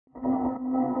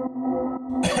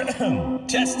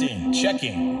Testing,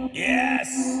 checking. Yes.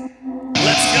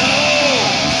 Let's go.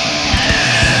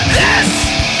 This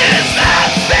is the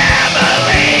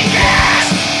Family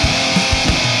Cast.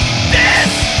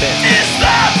 This is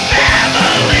the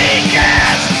Family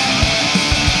Cast.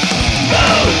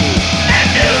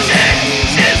 Food and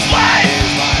music is life.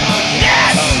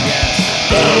 Yes.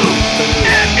 Food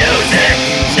and music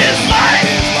is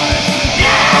life.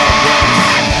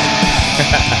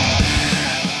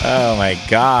 Oh my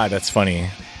God, that's funny.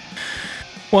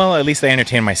 Well, at least I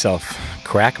entertain myself,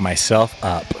 crack myself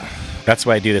up. That's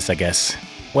why I do this, I guess.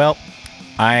 Well,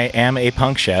 I am a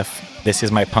punk chef. This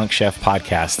is my Punk Chef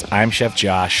podcast. I'm Chef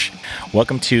Josh.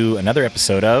 Welcome to another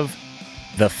episode of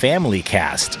The Family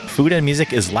Cast. Food and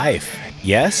music is life.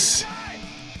 Yes?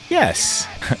 Yes.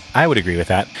 I would agree with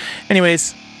that.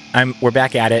 Anyways, we're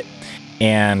back at it,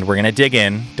 and we're going to dig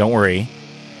in. Don't worry.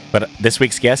 But this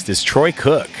week's guest is Troy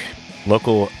Cook,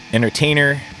 local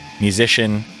entertainer,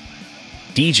 musician,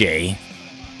 DJ.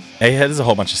 There's a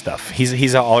whole bunch of stuff.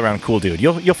 He's an all-around cool dude.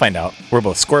 You'll find out. We're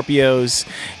both Scorpios,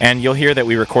 and you'll hear that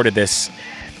we recorded this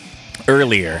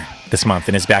earlier this month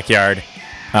in his backyard,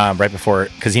 right before,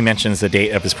 because he mentions the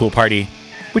date of his pool party,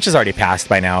 which is already passed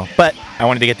by now. But I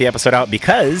wanted to get the episode out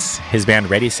because his band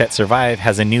Ready, Set, Survive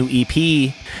has a new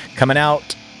EP coming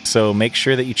out. So make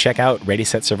sure that you check out Ready,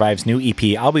 Set, Survive's new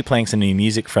EP. I'll be playing some new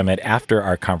music from it after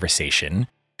our conversation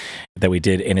that we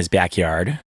did in his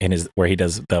backyard, where he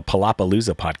does the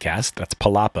Palapalooza podcast. That's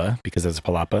Palapa because it's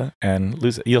Palapa and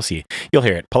Luza. You'll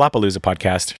hear it. Palapalooza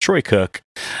podcast. Troy Cook.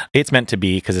 It's meant to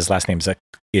be because his last name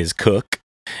is Cook,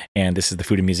 and this is the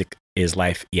Food and Music is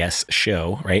Life Yes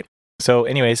show, right? So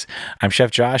anyways, I'm Chef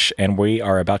Josh, and we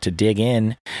are about to dig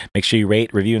in. Make sure you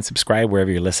rate, review, and subscribe wherever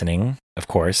you're listening, of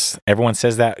course. Everyone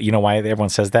says that. You know why everyone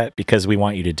says that? Because we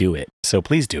want you to do it. So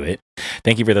please do it.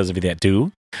 Thank you for those of you that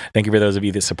do. Thank you for those of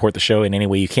you that support the show in any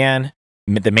way you can.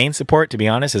 The main support, to be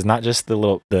honest, is not just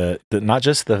the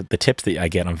tips that I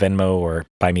get on Venmo or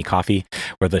Buy Me Coffee,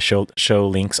 where the show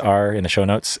links are in the show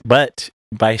notes, but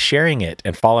by sharing it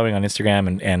and following on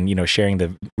Instagram and sharing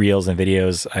the reels and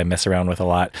videos I mess around with a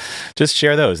lot. Just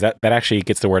share those. That actually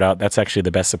gets the word out. That's actually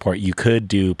the best support you could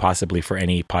do possibly for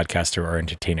any podcaster or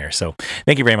entertainer. So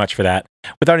thank you very much for that.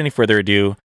 Without any further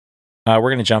ado, we're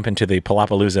going to jump into the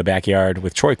Palapalooza backyard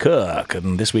with Troy Cook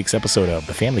in this week's episode of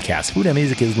The Family Cast. Food and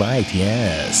music is life.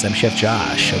 Yes, I'm Chef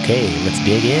Josh. Okay, let's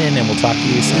dig in and we'll talk to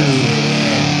you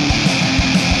soon.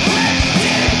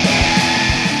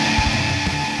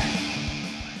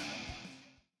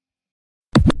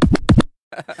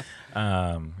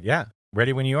 Yeah.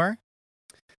 Ready when you are?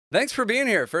 Thanks for being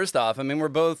here. First off, I mean, we're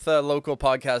both local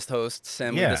podcast hosts,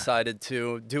 and we decided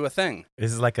to do a thing.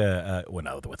 This is like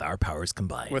with our powers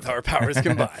combined. With our powers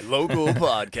combined, local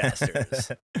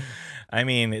podcasters. I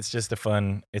mean, it's a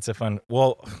fun.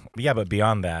 Well, yeah, but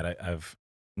beyond that, I've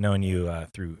known you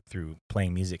through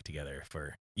playing music together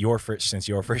for since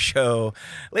your first show,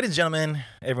 ladies and gentlemen,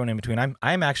 everyone in between.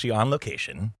 I'm actually on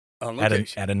location.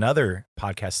 At another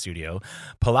podcast studio,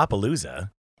 Palapalooza,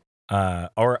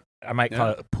 or I might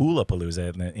call it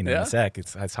Poolapalooza in a sec.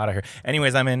 It's hot out here.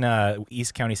 Anyways, I'm in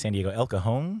East County, San Diego, El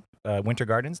Cajon, Winter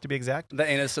Gardens to be exact. The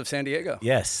anus of San Diego.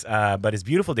 Yes, but it's a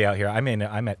beautiful day out here.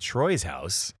 I'm at Troy's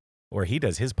house where he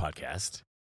does his podcast,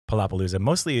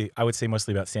 Palapalooza. I would say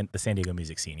mostly about the San Diego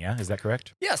music scene. Yeah, is that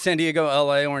correct? Yeah, San Diego,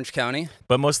 LA, Orange County.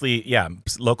 But mostly,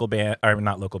 local band, or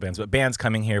not local bands, but bands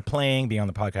coming here, playing, being on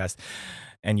the podcast.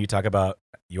 And you talk about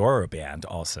your band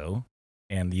also,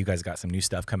 and you guys got some new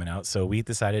stuff coming out. So we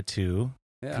decided to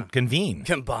combine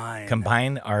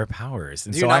our powers.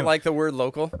 And do you not like the word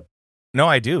local? No,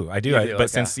 I do. But okay.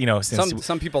 since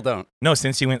some people don't. No,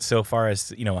 since you went so far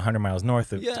as 100 miles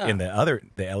north of, in the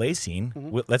LA scene,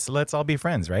 let's all be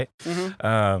friends, right?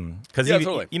 Mm-hmm. Because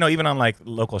totally. Even on like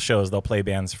local shows, they'll play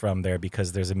bands from there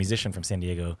because there's a musician from San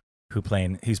Diego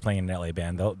who's playing an LA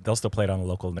band. They'll still play it on the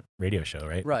local radio show,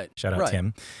 right? Right. Shout out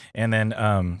Tim. And then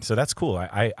so that's cool.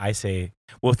 I say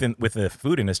with the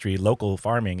food industry, local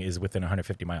farming is within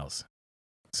 150 miles.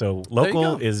 So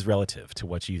local is relative to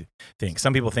what you think.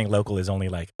 Some people think local is only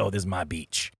like, oh, this is my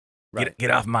beach. Right. Get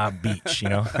off my beach,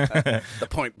 The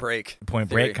Point Break. Point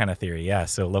Break kind of theory, yeah.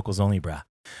 So local's only, brah.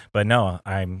 But no,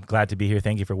 I'm glad to be here.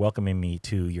 Thank you for welcoming me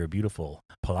to your beautiful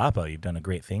Palapa. You've done a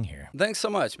great thing here. Thanks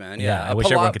so much, man. Yeah, I wish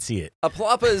everyone could see it. A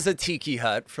Palapa is a tiki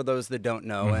hut, for those that don't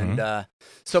know. Mm-hmm. And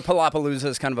so Palapalooza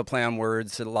is kind of a play on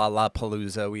words. La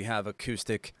Palooza. We have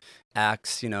acoustic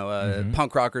acts.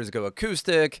 Punk rockers go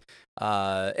acoustic.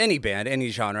 Any band, any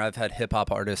genre. I've had hip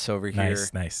hop artists over here.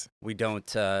 Nice. We don't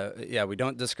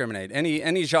discriminate.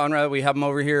 Any genre, we have them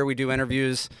over here. We do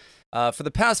interviews. For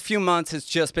the past few months, it's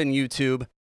just been YouTube.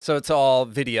 So it's all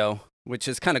video. which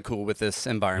is kind of cool with this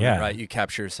environment, Yeah. right? You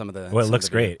capture some of the. Well, it some of looks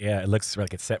the video. great. Yeah, it looks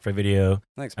like it's set for video.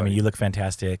 Thanks, I mean, buddy. you look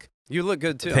fantastic. You look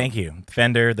good too. Thank you.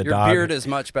 Fender, the Your dog. beard is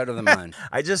much better than mine.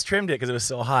 I just trimmed it because it was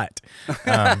so hot.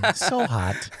 So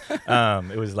hot.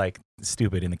 It was like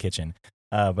stupid in the kitchen.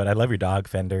 But I love your dog,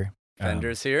 Fender.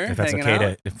 Fender's here. If that's hanging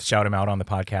okay out. to shout him out on the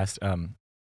podcast.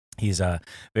 He's a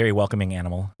very welcoming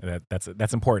animal.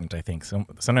 That's important, I think.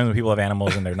 Sometimes when people have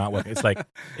animals and they're not welcome, it's like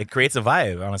it creates a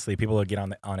vibe. Honestly, people will get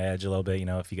on edge a little bit,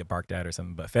 if you get barked at or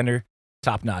something. But Fender,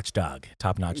 top-notch dog.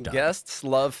 Top-notch dog. Guests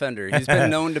love Fender. He's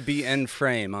been known to be in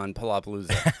frame on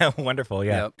Palapalooza. Wonderful,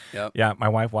 yeah. Yep. Yeah, my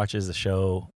wife watches the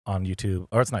show on YouTube.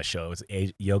 Or it's not a show.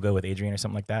 It's Yoga with Adrian or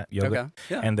something like that. Yoga. Okay.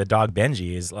 Yeah. And the dog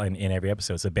Benji is in every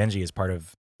episode. So Benji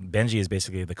is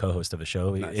basically the co-host of the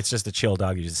show. Nice. It's just a chill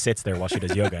dog. He just sits there while she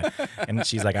does yoga. And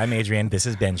she's like, I'm Adrian, this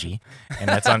is Benji. And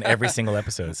that's on every single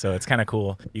episode. So it's kind of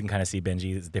cool. You can kind of see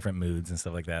Benji's different moods and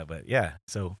stuff like that. But yeah,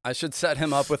 so. I should set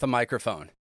him up with a microphone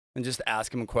and just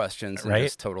ask him questions and Right?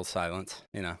 just total silence,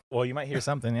 Well, you might hear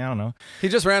something. I don't know. He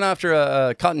just ran after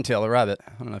a cottontail, a rabbit.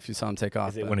 I don't know if you saw him take off.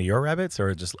 Is it but one of your rabbits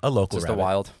or just a local just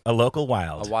rabbit? a local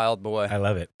wild. wild boy. I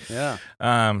love it. Yeah.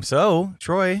 So,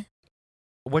 Troy,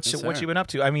 what Yes, you sir. been up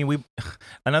to? I mean,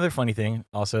 another funny thing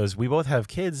also is we both have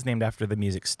kids named after the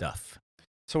music stuff.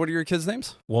 So what are your kids'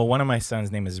 names? Well, one of my sons'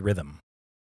 name is Rhythm.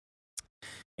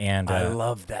 And I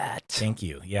love that. thank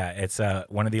you. Yeah, it's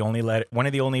one of the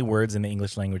only words in the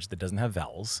English language that doesn't have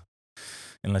vowels,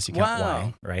 unless you count Wow.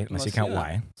 Y, right? Unless you count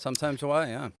Y. Sometimes why,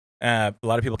 yeah. A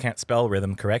lot of people can't spell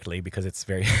Rhythm correctly because it's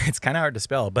kind of hard to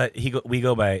spell. But we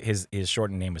go by his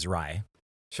shortened name is Rye.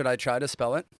 Should I try to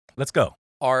spell it? Let's go.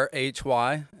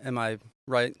 RHY. Am I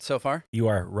right so far? You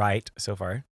are right so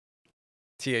far.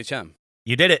 THM.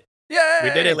 You did it. Yay! We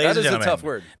did it, ladies That is and a gentlemen. tough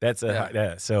word. That's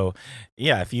Yeah. so.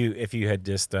 Yeah, if you had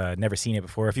just never seen it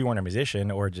before, if you weren't a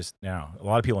musician or just a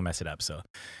lot of people mess it up. So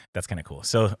that's kind of cool.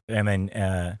 So and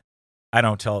then I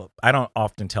don't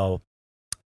often tell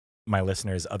my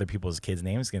listeners other people's kids'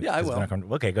 names. Yeah, I will.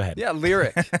 Okay, go ahead. Yeah,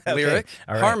 lyric. Okay, Lyric.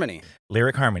 all right. Harmony.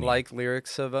 Lyric harmony. Like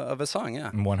lyrics of a song,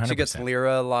 yeah. 100%. She gets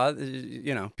lyra a lot.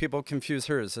 People confuse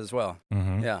hers as well.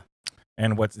 Mhm. Yeah.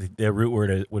 And what's the root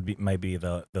word might be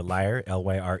the lyre,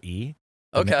 Lyre.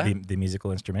 Okay. The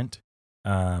musical instrument.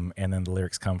 And then the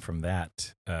lyrics come from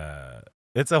that.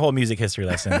 It's a whole music history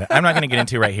lesson that I'm not going to get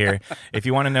into right here. If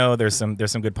you want to know, there's some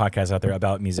good podcasts out there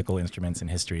about musical instruments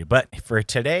and history. But for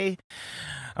today,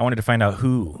 I wanted to find out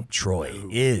who Troy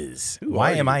is.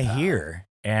 Why are am you, I pal? here?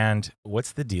 And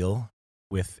what's the deal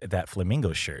with that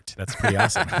flamingo shirt? That's pretty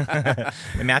awesome.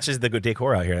 It matches the good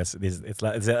decor out here. Is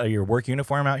that your work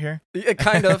uniform out here? Yeah,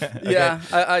 kind of. Yeah.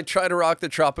 I try to rock the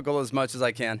tropical as much as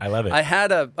I can. I love it. I had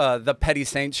the Petty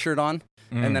Saints shirt on,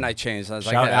 and then I changed. I was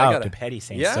Shout like, hey, out I gotta, to Petty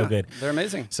Saints. Yeah, So good. They're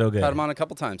amazing. So good. Had them on a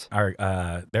couple times.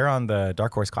 They're on the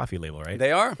Dark Horse Coffee label, right?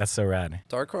 They are. That's so rad.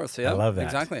 Dark Horse, yeah. I love that.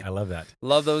 Exactly. I love that.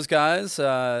 Love those guys.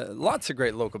 Lots of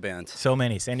great local bands. So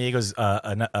many. San Diego's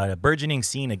a burgeoning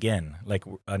scene again, like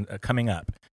coming up.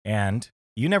 And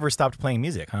you never stopped playing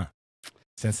music, huh?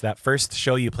 Since that first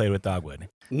show you played with Dogwood.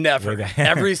 Never.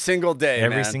 Every single day,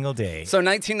 Every man. single day. So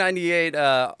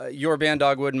 1998, your band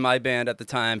Dogwood and my band at the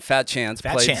time, Fat Chance,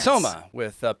 Fat played Chance. Soma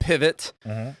with Pivot,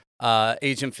 Mhm.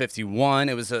 Agent 51.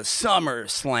 It was a summer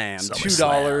slam, Summer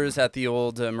 $2 at the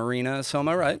old marina,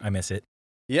 Soma, right? I miss it.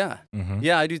 Yeah. Mm-hmm.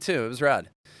 Yeah, I do too. It was rad.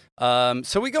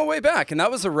 So we go way back, and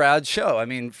that was a rad show. I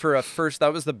mean,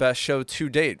 that was the best show to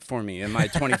date for me in my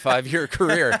 25-year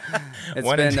career. It's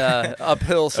been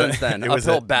uphill since then.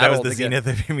 Uphill battle. That was the zenith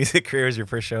of your music career, was your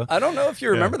first show? I don't know if you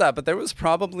remember that, but there was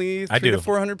probably 300 to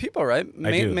 400 people, right?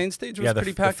 Main stage was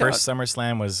pretty packed the first out.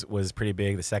 SummerSlam was pretty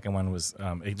big. The second one was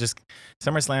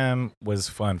SummerSlam was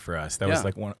fun for us. That was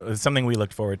it was something we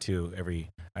looked forward to every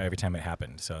time it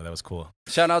happened. So that was cool.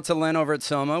 Shout out to Len over at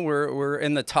Soma. We're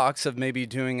in the talks of maybe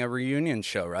doing a reunion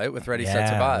show, right? With Ready Set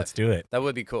Survive. Let's do it. That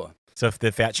would be cool. So if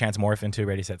the Fat Chance morph into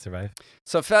Ready Set Survive.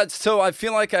 So I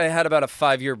feel like I had about a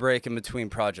 5-year break in between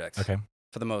projects. Okay.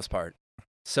 For the most part.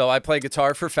 So I played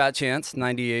guitar for Fat Chance,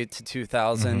 98 to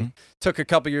 2000. Mm-hmm. Took a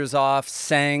couple years off,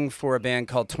 sang for a band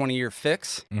called 20 Year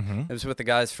Fix. Mm-hmm. It was with the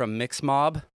guys from Mix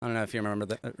Mob. I don't know if you remember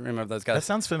those guys. That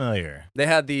sounds familiar. They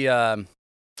had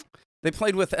they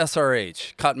played with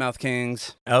SRH, Cottonmouth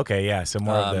Kings. Okay, yeah. So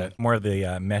more of the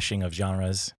meshing of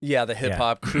genres. Yeah, the hip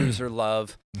hop, Cruiser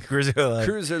Love. Cruiser Love.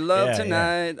 Cruiser Love Yeah,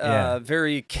 Tonight. yeah.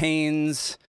 Very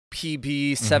Canes,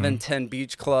 PB, 710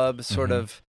 Beach Club sort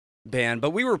of band. But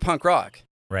we were punk rock.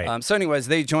 Right. So anyways,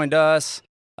 they joined us.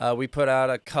 We put out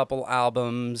a couple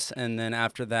albums. And then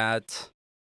after that,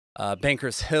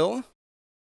 Bankers Hill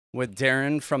with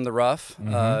Darren from The Rough,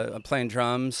 playing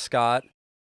drums, Scott.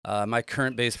 My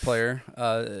current bass player,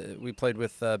 we played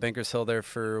with Bankers Hill there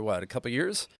for a couple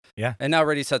years? Yeah. And now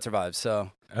Ready, Set, Survive.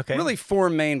 So Okay. really 4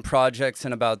 main projects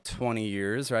in about 20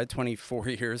 years, right? 24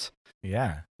 years.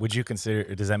 Yeah. Would you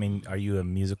consider? Does that mean are you a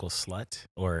musical slut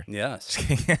or Yes.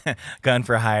 gun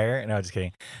for hire? No, just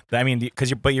kidding. I mean,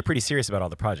 but you're pretty serious about all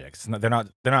the projects. They're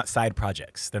not side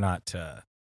projects. They're not.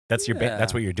 That's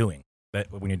that's what you're doing.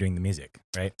 When you're doing the music,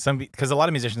 right? Because a lot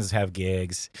of musicians have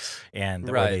gigs, and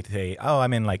or they say, "Oh,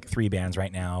 I'm in like 3 bands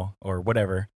right now," or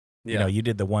whatever. Yeah. You know, you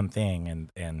did the one thing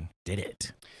and did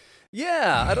it.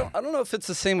 Yeah, I don't know if it's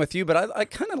the same with you, but I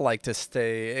kind of like to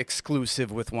stay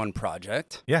exclusive with one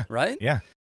project. Yeah. Right? Yeah.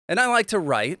 And I like to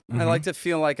write. Mm-hmm. I like to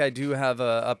feel like I do have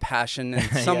a passion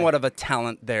and somewhat of a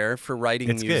talent there for writing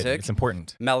It's music. good. It's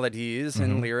important. Melodies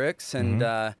and lyrics. And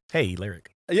hey,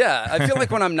 lyric. yeah, I feel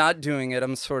like when I'm not doing it,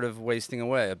 I'm sort of wasting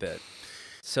away a bit.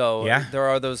 So there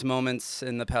are those moments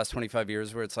in the past 25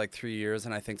 years where it's like 3 years,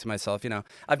 and I think to myself,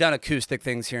 I've done acoustic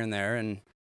things here and there, and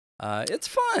it's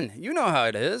fun. You know how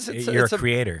it is. You're a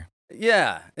creator.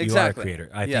 Yeah, exactly. You are a creator.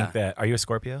 I think that. Are you a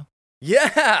Scorpio?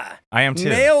 Yeah. I am too.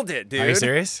 Nailed it, dude. Are you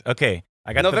serious? Okay.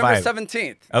 I got November the vibe.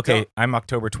 17th. Okay. I'm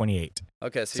October 28th.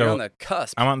 Okay, so you're on the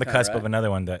cusp. I'm on the cusp of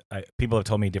another one that people have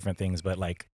told me different things, but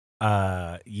like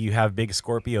you have big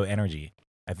Scorpio energy.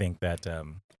 I think that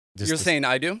you're saying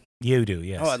I do? You do,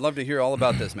 yes. Oh, I'd love to hear all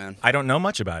about this, man. I don't know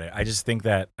much about it. I just think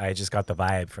that I just got the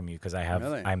vibe from you because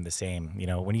Really? I'm the same. You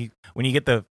know, when you get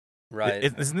the right.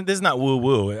 This is not woo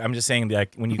woo. I'm just saying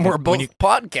like when you we're both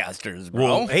podcasters, bro.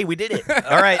 Well, hey, we did it.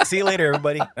 All right, see you later,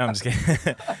 everybody. No, I'm just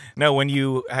kidding. No, when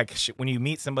you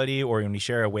meet somebody or when you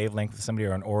share a wavelength with somebody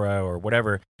or an aura or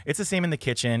whatever, it's the same in the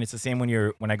kitchen. It's the same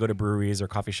when I go to breweries or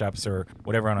coffee shops or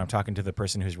whatever, and I'm talking to the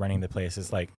person who's running the place.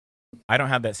 It's like I don't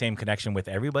have that same connection with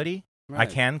everybody. Right. I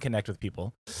can connect with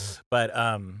people, but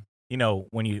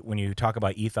when you talk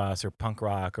about ethos or punk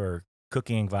rock or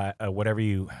cooking, whatever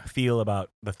you feel about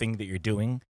the thing that you're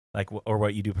doing, like or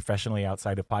what you do professionally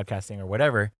outside of podcasting or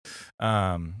whatever,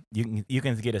 you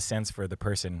can get a sense for the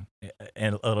person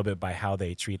and a little bit by how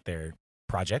they treat their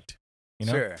project. You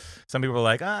know, sure. Some people are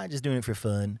like, just doing it for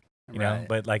fun, you know,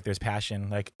 but like there's passion.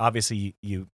 Like obviously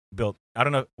you built. I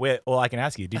don't know. Well, I can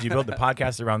ask you. Did you build the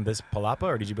podcast around this Palapa,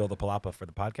 or did you build the Palapa for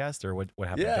the podcast, or what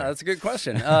happened? Yeah, there? that's a good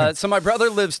question. So my brother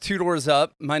lives 2 doors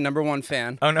up. My number 1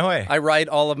 fan. Oh no way! I write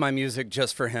all of my music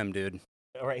just for him, dude.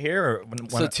 Right here,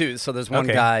 or So there's one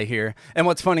guy here, and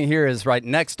what's funny here is right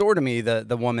next door to me,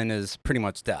 the woman is pretty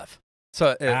much deaf.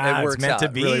 So it works it's meant out to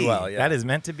be. really well. Yeah. That is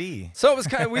meant to be. So it was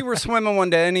kind of, we were swimming one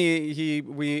day,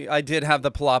 and I did have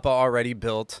the Palapa already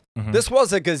built. Mm-hmm. This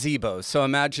was a gazebo, so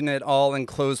imagine it all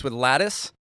enclosed with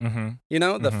lattice. Mm-hmm. You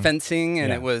know, the fencing,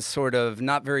 and it was sort of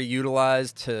not very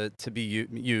utilized to be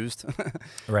used.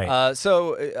 Right.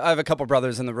 So I have a couple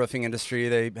brothers in the roofing industry.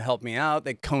 They helped me out.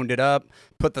 They coned it up,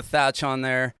 put the thatch on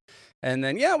there. And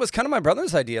then, it was kind of my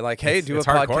brother's idea. Like, hey, do a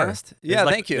podcast. Hardcore. Yeah,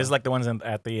 thank you. It's like the ones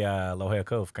at the La Jolla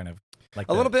Cove, kind of. Like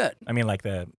a little bit. I mean, like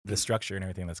the structure and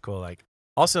everything. That's cool. Like,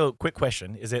 also, quick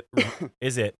question: is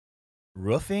it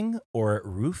roofing or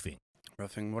roofing?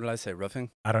 Roofing. What did I say?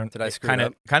 Roofing? I don't. Did I screw it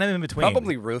up? Kind of in between.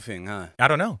 Probably roofing, huh? I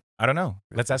don't know.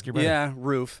 Let's ask your brother. Yeah,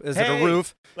 roof. Is it a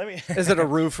roof? Is it a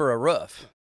roof or a roof?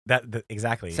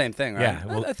 Exactly. Same thing, right? Yeah.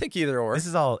 Well, I think either or. This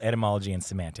is all etymology and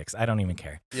semantics. I don't even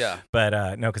care. Yeah.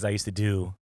 But no, because I used to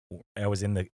do. I was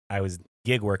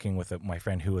gig working with my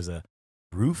friend who was a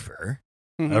roofer.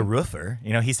 Mm-hmm. A roofer,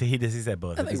 you know, he said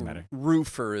both. It doesn't matter.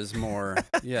 Roofer is more,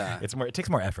 yeah. It takes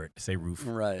more effort to say roof.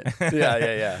 Right.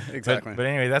 Yeah. Exactly. But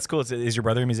anyway, that's cool. Is your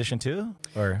brother a musician too,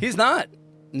 or he's not?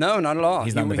 No, not at all.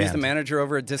 He's not in the band. He's the manager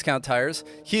over at Discount Tires.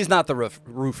 He's not the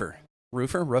roofer.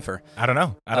 Roofer. I don't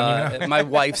know. I don't even know. My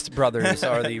wife's brothers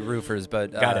are the roofers,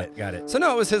 but got it. So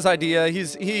no, it was his idea.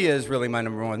 He is really my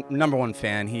number one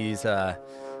fan. He's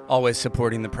always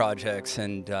supporting the projects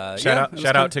and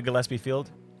shout out to Gillespie Field.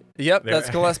 Yep, that's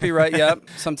Gillespie, right? Yep.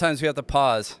 Sometimes we have to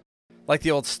pause, like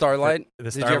the old Starlight.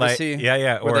 Did you ever see?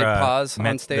 Yeah. Where they pause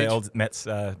on stage. The old Mets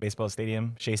baseball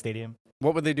stadium, Shea Stadium.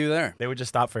 What would they do there? They would just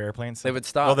stop for airplanes. They would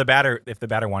stop. Well, if the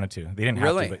batter wanted to, they didn't have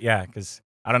really? to. But yeah, because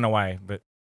I don't know why, but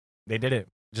they did it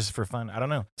just for fun. I don't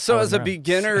know. So as a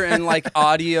beginner in like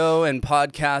audio and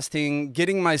podcasting,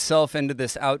 getting myself into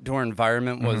this outdoor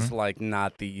environment was like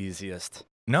not the easiest.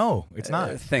 No, it's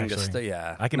not. Thing to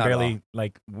yeah. I can barely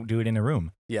like do it in a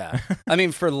room. Yeah. I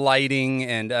mean, for lighting,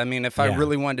 and I mean, if I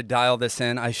really wanted to dial this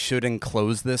in, I should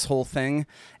enclose this whole thing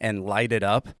and light it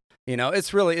up. You know, it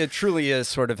truly is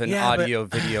sort of an audio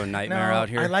video nightmare out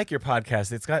here. I like your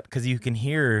podcast. It's got, because you can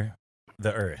hear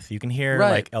the earth. You can hear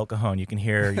Right. like El Cajon. You can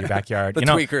hear your backyard. The you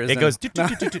know, tweakers it and- goes.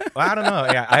 Well, I don't know.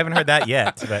 Yeah, I haven't heard that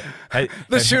yet. But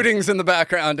The shootings in the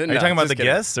background. Are you talking about the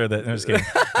guests or the? I'm just kidding.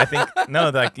 I think no.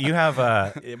 Like you have.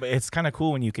 It's kind of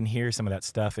cool when you can hear some of that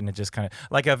stuff, and it just kind of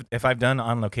like if I've done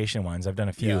on location ones, I've done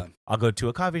a few. Yeah. I'll go to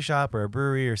a coffee shop or a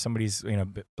brewery or somebody's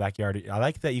backyard. I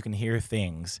like that you can hear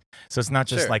things, so it's not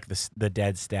just Sure. like the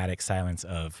dead static silence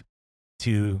of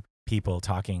two people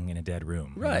talking in a dead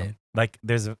room. you know? Right. Like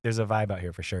there's a vibe out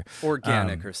here for sure.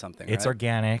 Organic or something. It's right?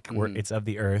 organic. Mhm. It's of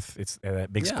the earth. It's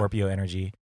big Yeah. Scorpio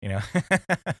energy. You know.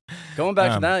 Going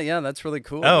back to that, yeah, that's really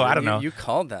cool. Oh, I don't know. You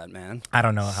called that, man. I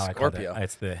don't know how I call Scorpio. it.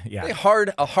 It's the yeah.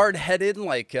 Like a hard-headed,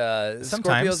 like Sometimes.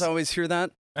 Scorpios. I always hear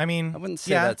that. I mean, I wouldn't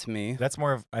say yeah, that to me. That's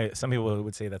more of some people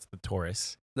would say that's the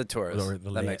Taurus The Taurus. or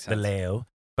that makes the sense. Leo.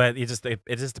 But it just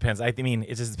depends. I mean,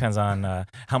 it just depends on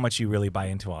how much you really buy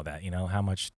into all that. You know, how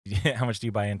much do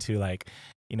you buy into like,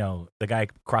 the guy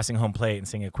crossing home plate and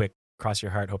saying a quick "cross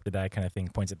your heart, hope to die" kind of thing,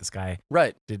 points at the sky.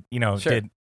 Right. Sure.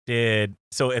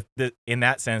 So if in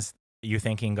that sense you're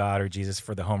thanking God or Jesus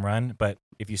for the home run, but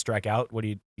if you strike out, what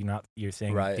do you're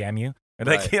saying Right. damn you? Like,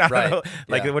 Right, I don't right. know.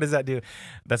 Like, Yeah. what does that do?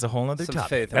 That's a whole other Some topic.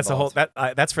 faith That's a whole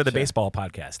involved. that's for the Sure. baseball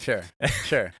podcast.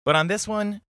 Sure. But on this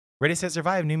one, Ready Set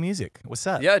Survive, new music. What's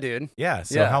up? Yeah, dude. Yeah.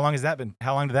 So Yeah. how long has that been?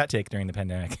 How long did that take during the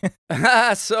pandemic?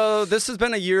 So this has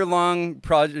been a year-long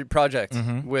project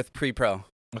Mhm. with Pre-Pro.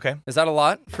 Okay. Is that a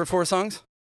lot for 4 songs?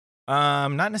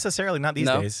 Not necessarily. Not these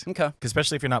No? days. Okay.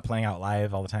 Especially if you're not playing out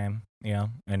live all the time,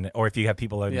 or if you have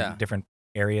people in Yeah. different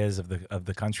areas of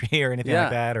the country or anything Yeah.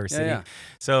 like that, or Yeah, city. yeah.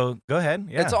 So go ahead.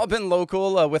 Yeah. It's all been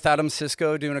local with Adam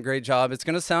Sisko doing a great job. It's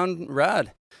going to sound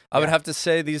rad. I would Yeah. have to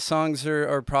say these songs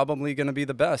are probably going to be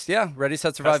the best. Yeah, Ready,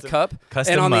 Set, Survive Custom- Cup.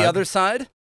 custom And on mug. the other side,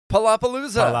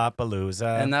 Palapalooza.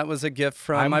 Palapalooza. And that was a gift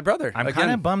from my brother. I'm Again.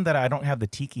 kind of bummed that I don't have the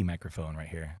tiki microphone right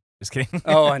here. Just kidding.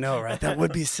 Oh, I know, right? That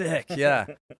would be sick. Yeah.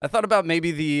 I thought about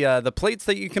maybe the plates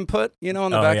that you can put,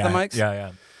 on the back yeah. of the mics.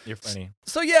 Yeah. You're funny.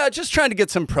 So yeah, just trying to get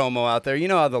some promo out there. You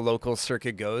know how the local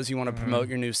circuit goes. You want to promote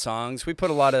your new songs. We put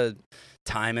a lot of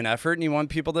time and effort, and you want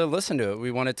people to listen to it.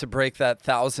 We want it to break that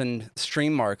 1,000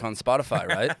 stream mark on Spotify,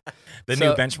 right? The So-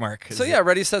 new benchmark. So yeah,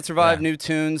 Ready, Set, Survive, Yeah. new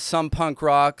tunes, some punk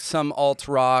rock, some alt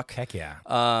rock. Heck yeah.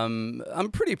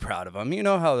 I'm pretty proud of them. You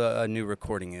know how a new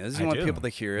recording is. You I want do. people to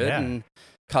hear it, Yeah. and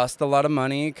cost a lot of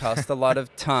money, cost a lot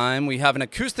of time. We have an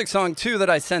acoustic song too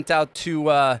that I sent out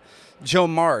to Joe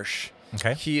Marsh.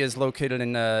 Okay. He is located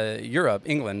in Europe,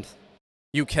 England,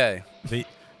 UK.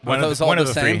 One those of all the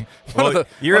the three. same? Well, One of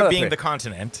the Europe three. being the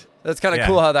continent. That's kind of Yeah.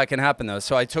 cool how that can happen, though.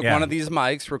 So I took Yeah. one of these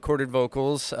mics, recorded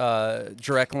vocals,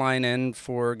 direct line in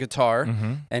for guitar,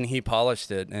 and he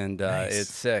polished it, and Nice.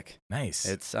 it's sick. Nice.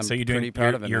 I'm so pretty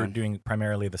proud of it, You're man. doing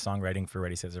primarily the songwriting for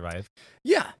Ready Set Survive.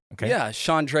 Yeah. Okay. Yeah.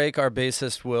 Sean Drake, our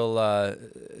bassist, will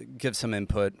give some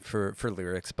input for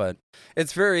lyrics, but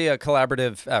it's very a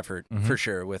collaborative effort for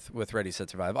sure with Ready, Set,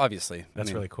 Survive. Obviously,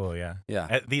 That's really cool. Yeah.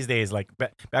 Yeah. These days, like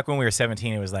back when we were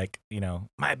 17, it was like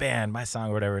my band, my song,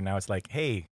 or whatever. Now it's like,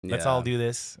 hey, let's Yeah. all do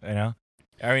this.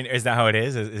 I mean, is that how it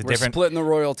is? Is it We're different? splitting the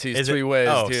royalties Is it- 3 ways,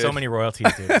 Oh, dude. so many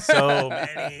royalties, dude. So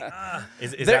many.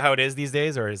 Is There- that how it is these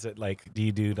days, or is it like? Do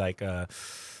you do like how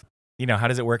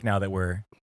does it work now that we're,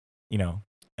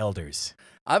 elders?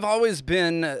 I've always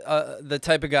been the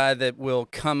type of guy that will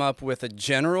come up with a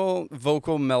general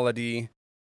vocal melody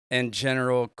and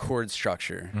general chord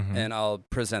structure, and I'll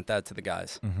present that to the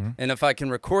guys. And if I can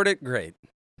record it, great.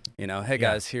 Hey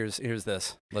guys, here's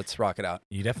this. Let's rock it out.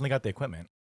 You definitely got the equipment.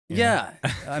 Yeah,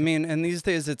 I mean, and these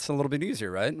days it's a little bit easier,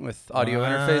 right? With audio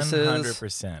interfaces.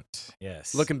 100%.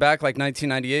 Yes. Looking back, like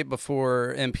 1998,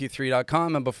 before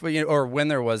MP3.com and before, or when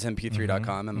there was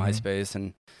MP3.com and MySpace,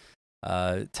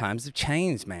 and times have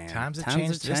changed, man. Times have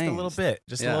changed just a little bit.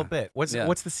 Just a little bit.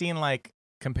 What's the scene like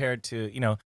compared to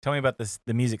Tell me about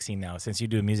the music scene now. Since you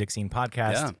do a music scene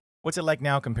podcast, Yeah. what's it like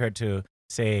now compared to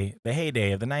say the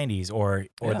heyday of the '90s or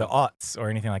the aughts or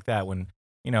anything like that? When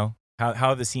how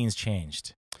have the scenes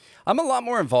changed? I'm a lot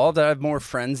more involved. I have more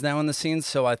friends now in the scene,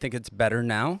 so I think it's better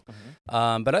now.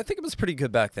 But I think it was pretty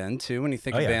good back then, too, when you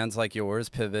think of bands like yours,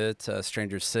 Pivot,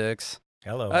 Stranger Six.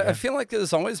 Hello. I feel like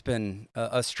there's always been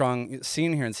a strong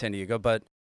scene here in San Diego, but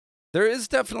there is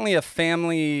definitely a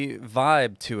family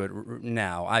vibe to it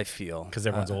now, I feel. Because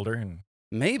everyone's older and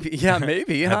Maybe. Yeah,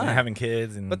 maybe. huh? having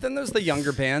kids. And But then there's the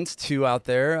younger bands, too, out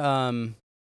there.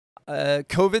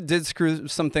 COVID did screw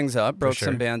some things up, broke sure.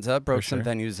 some bands up, broke For some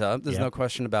sure. venues up. There's Yep. no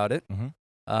question about it.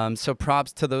 Mhm. So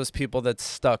props to those people that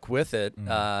stuck with it.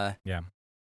 Yeah.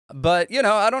 But,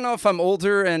 I don't know if I'm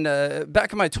older and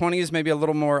back in my 20s, maybe a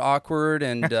little more awkward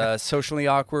and socially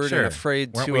awkward Sure. and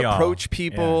afraid Weren't to we all? approach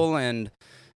people and,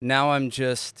 now I'm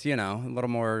just, a little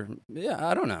more,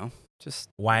 I don't know, just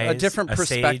Wise, a different a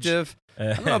perspective.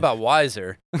 I don't know about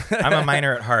wiser. I'm a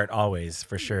miner at heart always,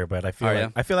 for sure, but I feel Are like ya?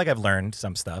 I feel like I've learned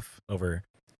some stuff over,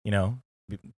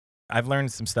 I've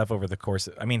learned some stuff over the course.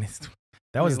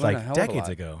 That was learn a like hell of a decades lot.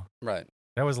 ago. Right.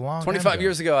 That was a long 25 time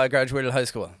years ago, I graduated high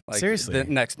school. Like, Seriously? the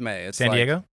next May. It's San like-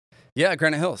 Diego, Yeah,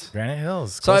 Granite Hills. Granite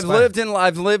Hills. So close by.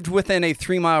 I've lived within a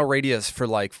 3-mile radius for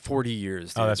like 40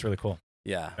 years. Oh, dude. that's really cool.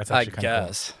 Yeah. that's I actually kinda cool.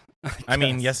 guess. I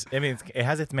mean, guess. yes, it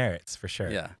has its merits for sure.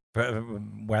 Yeah. But,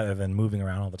 rather than moving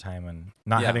around all the time and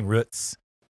not Yeah. having roots.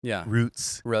 Yeah.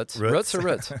 Roots. Roots or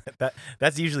roots?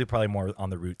 That's usually probably more on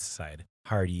the roots side.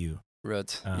 Hard U.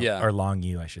 Roots. Or long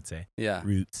U, I should say. Yeah.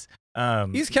 Roots.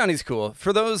 East County's cool.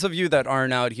 For those of you that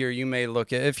aren't out here, you may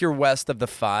look at, if you're west of the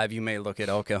 5, you may look at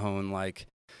El Cajon like,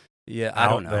 I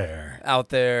don't know. Out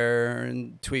there,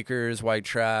 and tweakers, white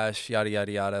trash, yada,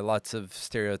 yada, yada. Lots of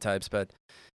stereotypes. But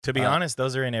to be honest,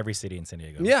 those are in every city in San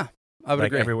Diego. yeah, I would like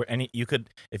agree. everywhere. You could,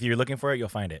 if you're looking for it, you'll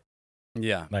find it.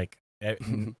 Yeah. Like,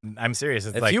 I'm serious.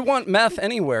 It's If like, you want meth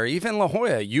anywhere, even La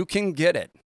Jolla, you can get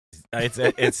it.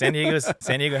 it's San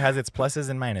Diego has its pluses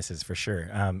and minuses for sure.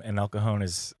 And El Cajon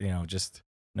is, just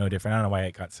no different. I don't know why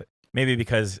it got, maybe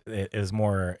because it was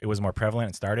more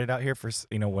prevalent. It started out here for,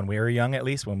 when we were young, at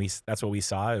least that's what we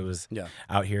saw. It was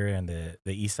out here in the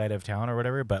east side of town or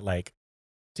whatever. But like,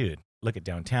 dude, look at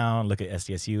downtown, look at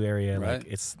SDSU area. Right. Like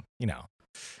it's,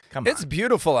 come on. It's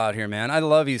beautiful out here, man. I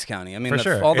love East County. I mean, For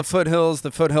sure. all the foothills,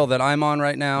 the foothill that I'm on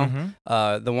right now,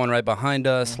 Mhm. the one right behind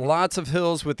us, lots of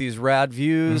hills with these rad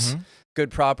views, Mhm.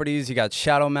 good properties. You got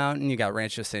Shadow Mountain, you got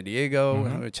Rancho San Diego,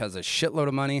 Mhm. which has a shitload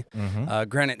of money. Mhm.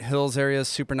 Granite Hills area is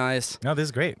super nice. No, this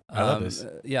is great. I love this.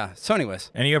 Yeah. So,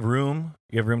 anyways, And you have room.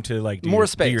 You have room to like do More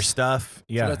do your space. stuff.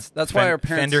 Yeah, that's why our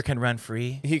parents- Fender can run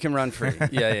free. he can run free.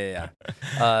 Yeah.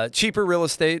 Cheaper real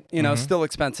estate, still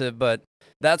expensive, but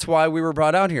that's why we were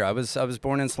brought out here. I was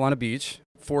born in Solana Beach.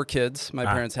 4 kids my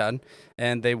parents had,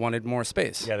 and they wanted more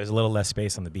space. Yeah, there's a little less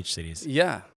space on the beach cities.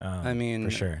 Yeah. I mean,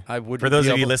 for sure. I would. For those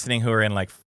of you listening who are in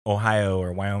like Ohio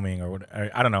or Wyoming or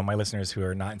I don't know, my listeners who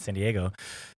are not in San Diego,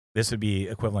 this would be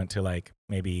equivalent to like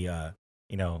maybe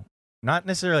not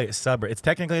necessarily a suburb. It's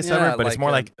technically a suburb, but it's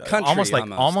more like country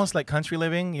almost like country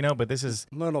living, But this is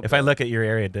if I look at your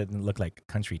area, it doesn't look like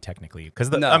country technically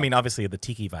because No. I mean obviously the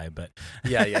tiki vibe, but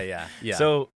yeah.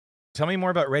 So tell me more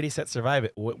about Ready Set Survive.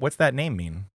 What's that name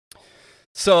mean?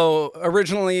 So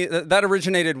originally, that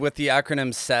originated with the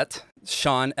acronym SET.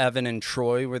 Sean, Evan, and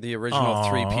Troy were the original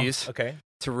Aw, 3-piece. Okay.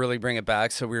 To really bring it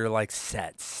back. So we were like,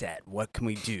 set, what can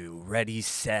we do? Ready,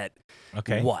 set,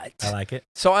 Okay. what? I like it.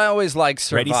 So I always like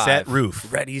survive. Ready, set,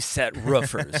 roof. Ready, set,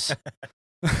 roofers.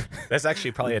 That's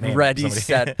actually probably a name. Ready, of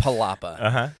somebody. set,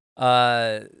 palapa.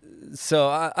 So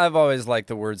I've always liked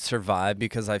the word survive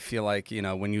because I feel like,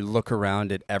 when you look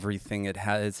around at everything it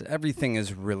has, everything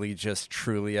is really just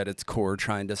truly at its core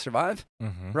trying to survive,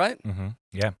 right? Mm-hmm.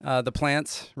 Yeah. The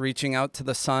plants reaching out to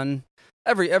the sun,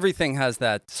 everything has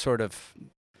that sort of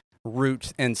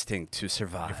root instinct to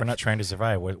survive. If we're not trying to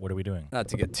survive, what are we doing? Not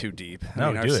to get too deep. No,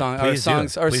 our do it. our Please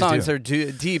do. songs are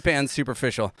deep and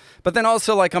superficial. But then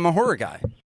also, like, I'm a horror guy.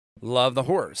 Love the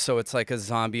horror. So it's like a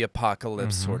zombie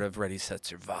apocalypse sort of Ready, Set,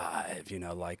 Survive,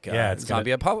 it's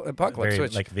zombie apocalypse. Very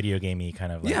Which, like video gamey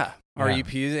kind of. Like,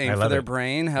 REP, Aim I for love Their it.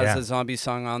 Brain, has Yeah. a zombie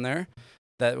song on there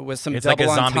that with some It's like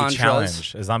double a zombie entendres.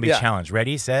 challenge. A zombie Yeah. challenge.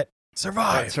 Ready, set,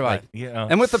 survive. Survive. Like,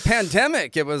 And with the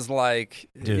pandemic, it was like,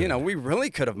 Dude. we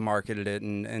really could have marketed it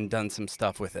and done some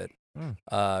stuff with it.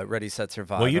 Ready, Set,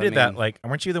 Survive. well, you I did that. mean- Like,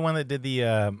 weren't you the one that did the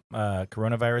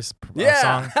coronavirus Yeah.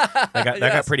 song? That got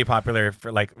Yes. pretty popular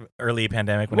for like early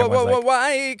pandemic when Whoa, everyone's whoa, like,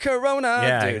 why Corona?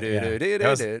 Yeah, Do, do, yeah. do, do, That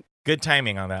was do. good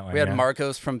timing on that one. We had yeah.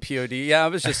 Marcos from POD. Yeah, I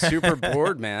was just super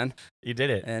bored, man. You did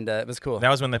it. And it was cool. That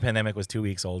was when the pandemic was 2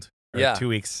 weeks old. Or Yeah. 2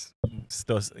 weeks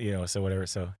still, so whatever.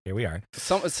 So here we are.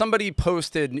 Somebody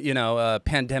posted, a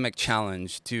pandemic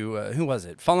challenge to, who was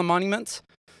it? Fallen Monuments?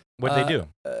 What'd they do?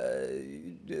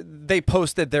 They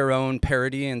posted their own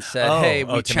parody and said, Oh, hey, oh,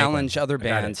 we to make challenge one. other I got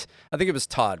bands. I think it was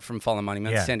Todd from Fallen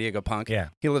Monuments, Yeah. San Diego punk. Yeah.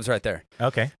 He lives right there.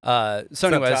 Okay. So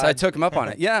anyways, I Todd? took him up on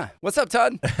it. Yeah. What's up,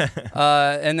 Todd?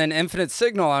 And then Infinite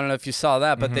Signal, I don't know if you saw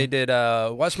that, but they did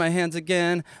Wash My Hands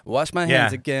Again, Wash My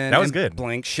Hands Yeah, Again. that was and good.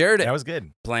 Blink shared it. That was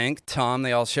good. Blink, Tom,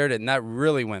 they all shared it, and that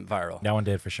really went viral. That one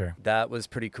did for sure. That was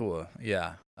pretty cool.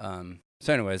 Yeah.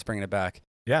 So anyways, bringing it back.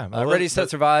 Yeah. Ready, Set,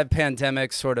 Survive,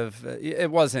 pandemic, sort of. It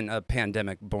wasn't a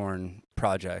pandemic-born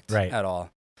project Right. at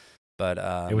all. But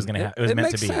It was it was meant to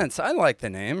makes be. sense. I like the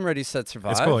name, Ready, Set,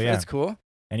 Survive. cool, yeah. It's cool.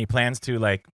 Any plans to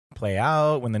like play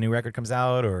out when the new record comes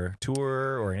out or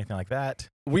tour or anything like that?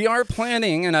 We are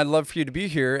planning, and I'd love for you to be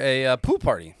here, a pool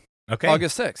party. Okay.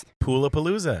 August 6th.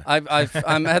 Palapalooza.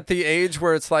 I'm at the age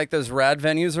where it's like there's rad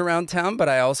venues around town, but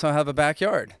I also have a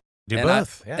backyard. Do And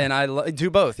both. And I do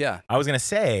both, yeah. I was going to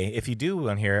say, if you do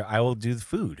one here, I will do the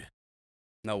food.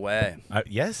 No way.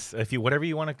 Yes, if you whatever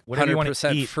you want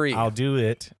to eat, free. I'll do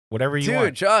it. Whatever you want.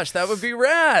 Dude, Josh, that would be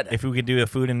rad. If we could do a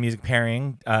food and music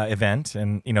pairing event,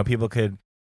 and people could,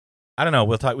 I don't know,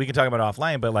 we can talk about it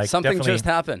offline, but like something definitely just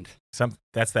happened.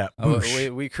 That's that. Boosh.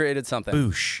 We created something.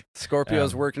 Boosh.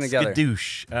 Scorpios working together.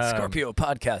 Skadoosh. Scorpio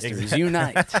podcasters exactly.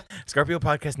 unite. Scorpio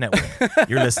Podcast Network.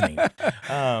 You're listening.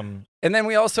 And then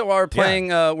we also are playing.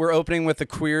 We're opening with the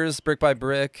Queers, Brick by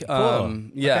Brick. Cool.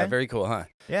 Yeah, Okay. very cool, huh?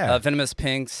 Yeah. Venomous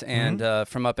Pinks and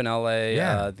from up in LA.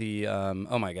 Yeah. The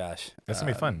oh my gosh, That's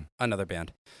gonna be fun. Another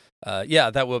band. Yeah,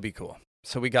 that will be cool.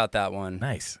 So we got that one.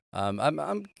 Nice.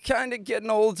 I'm kind of getting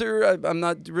older. I'm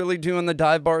not really doing the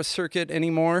dive bar circuit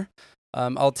anymore.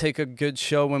 I'll take a good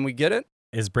show when we get it.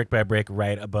 Is Brick by Brick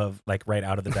right above, like right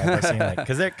out of the dive bar scene? Like,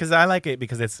 because I like it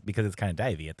because it's kind of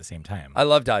divey at the same time. I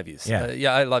love dives.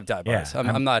 Yeah. I love dive bars. Yeah,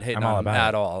 I'm not hating I'm all on them about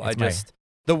at it. all. It's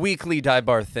The weekly dive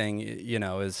bar thing,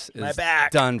 is My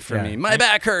back. done for Yeah. me. My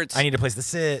back hurts. I need a place to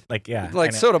sit. Like, yeah.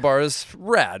 Like Soda Bar is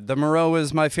rad. The Moreau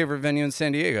is my favorite venue in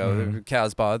San Diego. The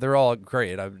Casbah, they're all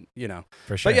great.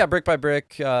 For sure. But yeah, Brick by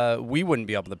Brick, we wouldn't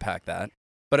be able to pack that.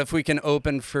 But if we can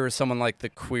open for someone like the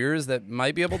Queers that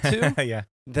might be able to, yeah.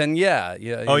 then yeah.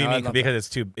 Oh, you mean because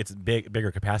it's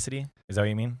bigger capacity? Is that what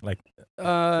you mean? Like,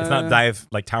 that. it's not dive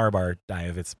like Tower Bar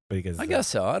dive. It's because I guess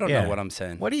so. I don't know what I'm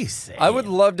saying. What do you say? I would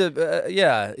love to.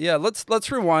 Yeah. Let's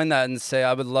rewind that and say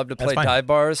I would love to play fine. dive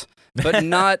bars, but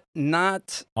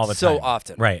not all the so time.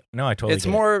 often. Right. No, I totally. It's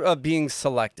get it. more of being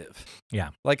selective. Yeah.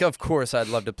 Like, of course, I'd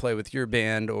love to play with your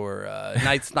band or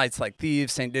Nights Like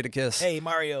Thieves, St. Didicus. Hey,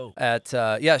 Mario. At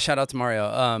shout out to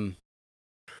Mario.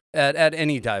 At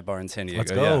any dive bar in San Diego.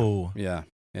 Let's go. Yeah.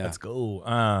 Let's go.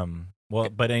 Well,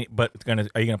 but are you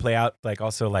gonna play out like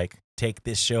also like take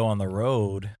this show on the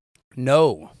road?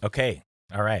 No. Okay.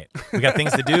 All right. We got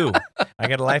things to do. I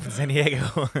got a life in San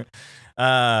Diego.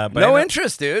 But no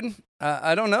interest, dude.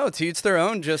 I don't know. To each their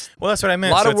own. Just well, that's what I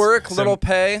meant. A lot So of work, little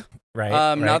pay.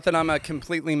 Right. Not that I'm a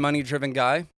completely money-driven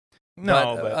guy.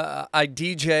 No, but I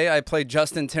DJ. I play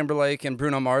Justin Timberlake and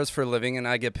Bruno Mars for a living, and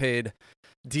I get paid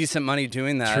decent money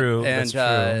doing that. True. And That's true.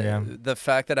 Yeah. the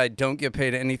fact that I don't get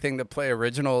paid anything to play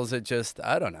originals, it just,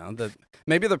 I don't know.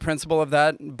 Maybe the principle of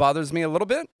that bothers me a little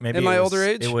bit in my older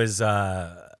age. It was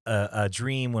a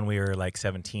dream when we were like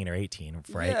 17 or 18,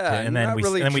 right? Yeah, and then not we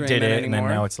really did it, dreaming and then anymore.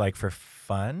 now it's like for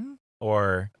fun,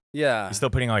 or yeah. you're still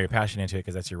putting all your passion into it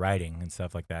because that's your writing and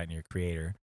stuff like that, and you're a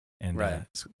creator. And Right.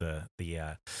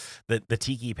 The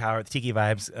tiki power, the tiki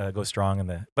vibes go strong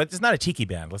but it's not a tiki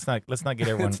band. Let's not get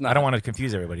everyone. It's not. I don't want to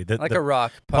confuse everybody. Like a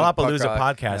rock. Punk Palapalooza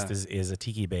rock. podcast Yeah. is a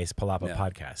tiki based Palapa Yeah.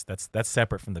 podcast. That's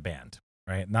separate from the band,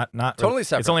 right? Not Totally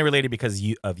separate. It's only related because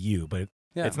of you, but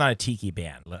Yeah. it's not a tiki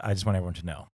band. I just want everyone to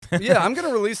know. Yeah, I'm going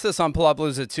to release this on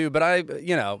Palapalooza too, but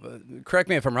correct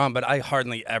me if I'm wrong, but I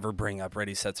hardly ever bring up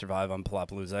Ready, Set, Survive on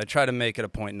Palapalooza. I try to make it a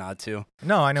point not to.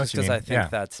 No, I know what you mean. Because I think Yeah.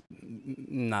 that's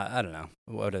not, I don't know,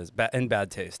 what is, in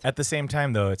bad taste. At the same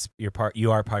time, though,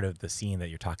 you are part of the scene that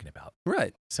you're talking about.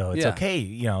 Right. So it's Yeah. okay,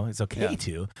 it's okay Yeah.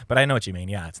 to. But I know what you mean.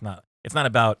 Yeah, it's not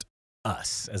about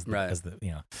us as the, Right.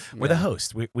 we're the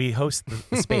host. We host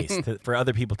the space for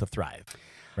other people to thrive,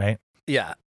 right?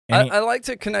 Yeah. Any- I like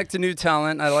to connect to new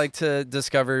talent. I like to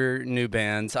discover new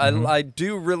bands. I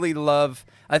do really love,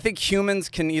 I think humans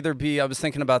can either be, I was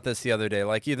thinking about this the other day,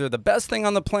 like either the best thing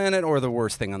on the planet or the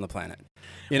worst thing on the planet.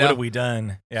 What have we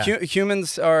done? Yeah.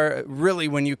 Humans are really,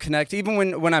 when you connect, even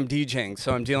when I'm DJing,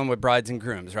 so I'm dealing with brides and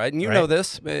grooms, right? And you Right. know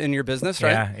this in your business,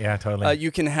 right? Yeah, totally.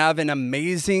 You can have an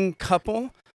amazing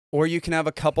couple, or you can have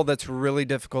a couple that's really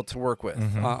difficult to work with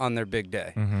on their big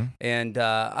day. Mm-hmm. And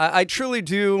I truly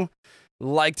do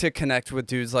like to connect with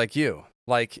dudes like you.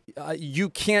 Like, you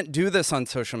can't do this on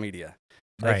social media.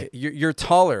 Like, Right. you're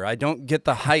taller. I don't get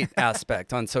the height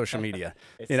aspect on social media.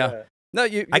 No,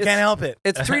 I can't help it.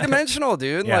 It's three-dimensional,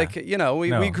 dude. Yeah. Like,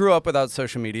 we grew up without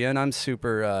social media, and I'm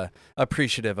super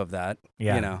appreciative of that.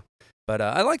 Yeah. But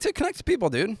I like to connect to people,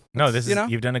 dude. No, It's,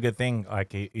 you've done a good thing.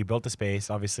 Like you built a space.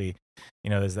 Obviously,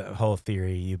 there's that whole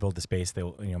theory. You build a space that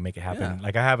will, make it happen. Yeah.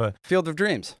 Like I have a Field of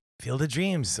Dreams. Field of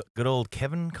Dreams. Good old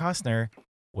Kevin Costner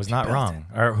was not built wrong,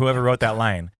 or whoever wrote that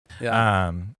line.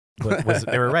 Yeah.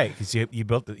 They were right because you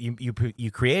built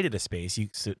you created a space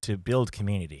to build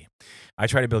community. I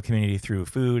try to build community through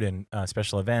food and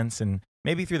special events and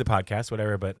maybe through the podcast,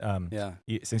 whatever. But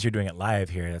since you're doing it live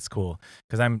here, that's cool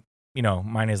because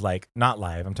mine is like not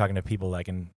live. I'm talking to people like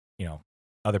in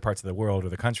other parts of the world or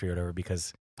the country or whatever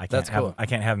because I can't That's have cool. I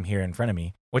can't have them here in front of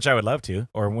me, which I would love to,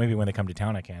 or maybe when they come to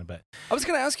town I can. But I was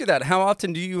going to ask you that. How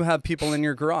often do you have people in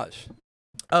your garage?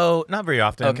 oh, not very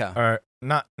often. Okay. Or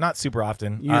not super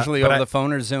often. Usually but over the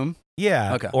phone or Zoom?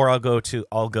 Yeah. Okay. Or I'll go to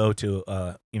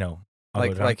you know, I'll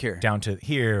Like- go down, like here. down to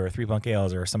here or Three Bunk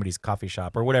Ales or somebody's coffee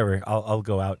shop or whatever. I'll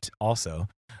go out also,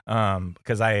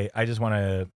 because I just want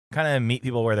to kind of meet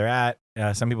people where they're at.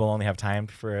 Some people only have time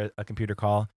for a computer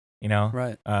call. You know,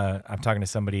 Right. I'm talking to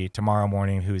somebody tomorrow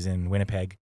morning who's in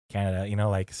Winnipeg, Canada. You know,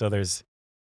 like so. There's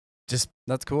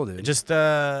That's cool, dude. just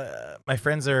my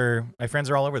friends are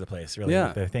all over the place. Really, Yeah.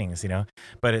 with their things. You know,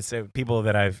 but it's people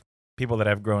that I've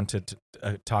grown to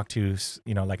talk to.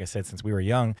 You know, like I said, since we were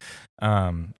young,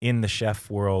 in the chef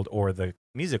world or the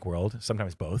music world,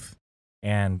 sometimes both,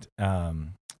 and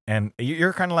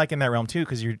you're kind of like in that realm too,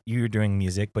 because you're doing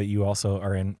music, but you're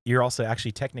also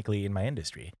actually technically in my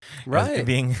industry, right.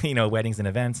 being weddings and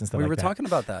events and stuff. We like were that. talking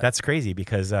about that. That's crazy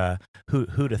because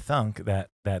who'd have thunk that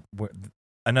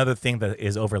another thing that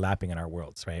is overlapping in our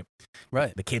worlds, right?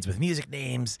 Right. The kids with music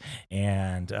names,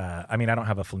 and I mean, I don't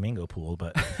have a flamingo pool,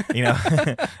 but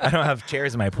I don't have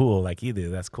chairs in my pool like you do.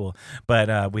 That's cool, but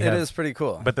it is pretty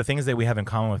cool. But the things that we have in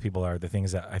common with people are the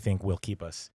things that I think will keep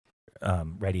us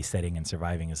ready, setting, and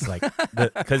surviving. Is like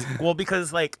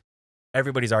because like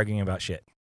everybody's arguing about shit.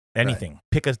 Anything. Right.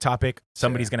 Pick a topic.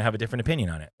 Somebody's going to have a different opinion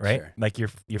on it, right? Sure. Like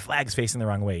your flag's facing the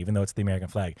wrong way, even though it's the American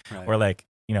flag. Right. Or like,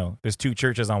 there's two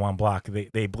churches on one block.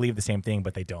 They believe the same thing,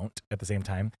 but they don't at the same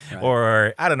time. Right.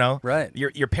 Or I don't know. Right.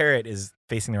 Your parrot is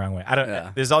facing the wrong way. I don't.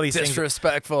 Yeah. There's all these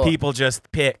disrespectful things. People just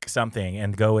pick something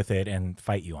and go with it and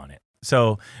fight you on it.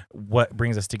 So what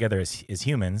brings us together is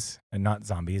humans and not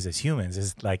zombies. As humans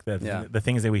is like the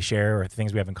things that we share or the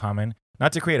things we have in common.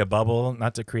 Not to create a bubble.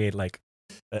 Not to create like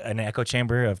an echo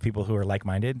chamber of people who are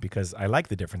like-minded, because I like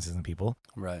the differences in people.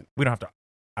 Right. We don't have to.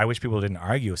 I wish people didn't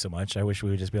argue so much. I wish we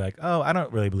would just be like, oh, I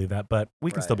don't really believe that, but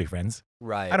we can still be friends.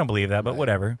 Right. I don't believe that, but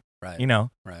whatever. Right.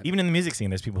 Right. Even in the music scene,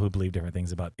 there's people who believe different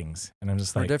things about things, and I'm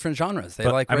just like, different genres. They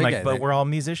like reggae. But we're all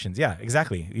musicians. Yeah,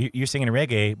 exactly. You're singing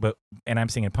reggae, and I'm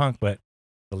singing punk, but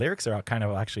the lyrics are kind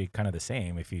of the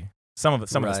same. If you some of the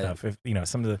stuff, if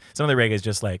some of the reggae is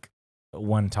just like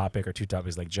one topic or two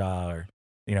topics, like Ja or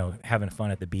having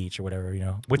fun at the beach or whatever,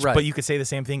 but you could say the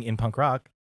same thing in punk rock,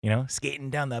 skating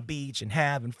down the beach and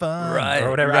having fun, or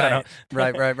whatever. I don't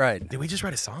know. Right. Did we just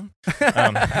write a song?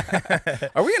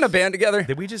 Are we in a band together?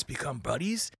 Did we just become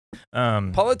buddies?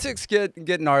 Politics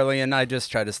get gnarly, and I just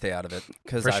try to stay out of it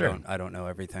because sure. I don't know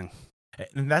everything.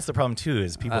 And that's the problem too,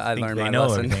 is people think learned they my know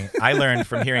lesson. everything. I learned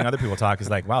from hearing other people talk is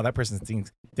like, wow, that person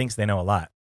thinks they know a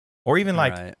lot, or even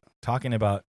like talking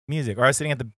about music. Or I was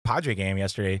sitting at the Padre game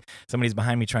yesterday. Somebody's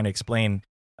behind me trying to explain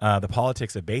the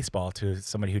politics of baseball to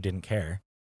somebody who didn't care.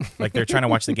 Like they're trying to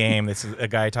watch the game. This is a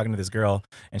guy talking to this girl,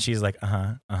 and she's like,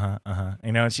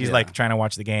 and she's like trying to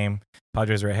watch the game.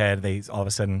 Padres are ahead. All of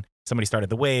a sudden, somebody started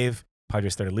the wave.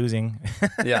 Padres started losing.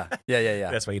 Yeah.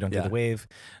 That's why you don't do the wave.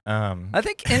 I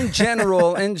think in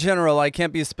general, I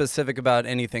can't be specific about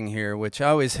anything here, which I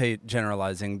always hate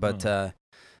generalizing, but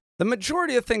the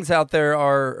majority of things out there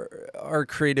are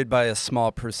created by a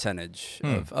small percentage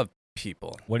of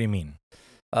people. What do you mean?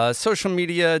 Social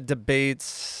media,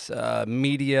 debates,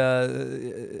 media,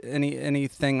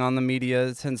 anything on the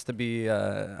media tends to be,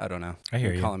 I don't know. I hear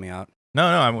you. You're calling me out. No,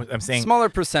 I'm saying smaller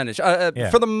percentage.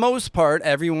 For the most part,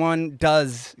 everyone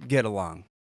does get along.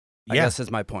 I guess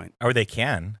is my point. Or they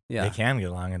can. Yeah. They can get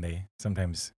along, and they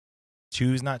sometimes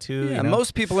choose not to. Yeah,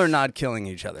 most people are not killing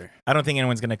each other. I don't think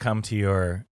anyone's going to come to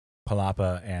your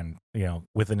Palapa and,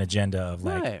 with an agenda of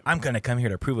like, I'm going to come here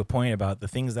to prove a point about the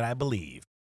things that I believe,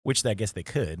 which I guess they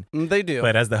could. They do.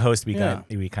 But as the host, we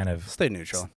kind of stay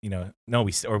neutral.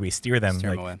 We steer them them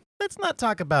like, away. Let's not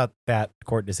talk about that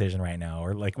court decision right now,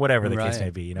 or like whatever the case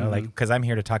may be, like, because I'm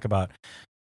here to talk about.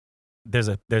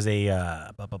 I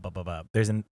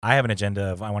have an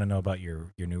agenda of I want to know about your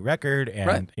new record,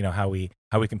 and how we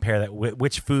compare that.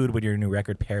 Which food would your new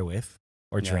record pair with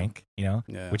or drink?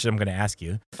 Which I'm going to ask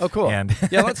you. Oh, cool. And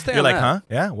let's stay. You're on like, that. huh?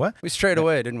 Yeah. What? We strayed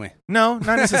away, didn't we? No,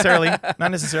 not necessarily.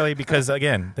 Not necessarily, because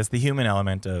again, that's the human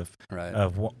element of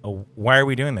why are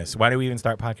we doing this? Why do we even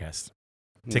start podcasts?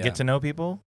 To get to know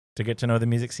people, to get to know the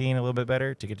music scene a little bit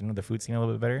better, to get to know the food scene a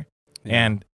little bit better. Yeah.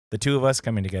 And the two of us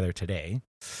coming together today,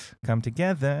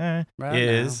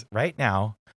 right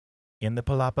now in the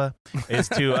Palapa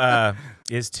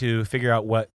is to figure out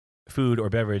what food or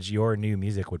beverage your new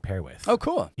music would pair with. Oh,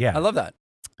 cool. Yeah. I love that.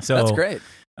 So that's great.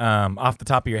 Off the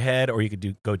top of your head, or you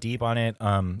could go deep on it.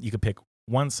 You could pick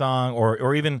one song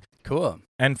or even cool.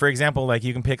 And for example, like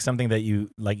you can pick something that you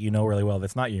really well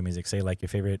that's not your music. Say like your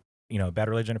favorite Bad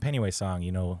Religion or Pennywise song,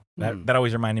 that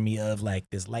always reminded me of like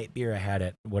this light beer I had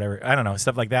at whatever, I don't know,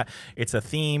 stuff like that. It's a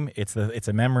theme, it's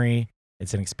a memory,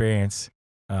 it's an experience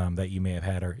that you may have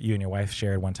had, or you and your wife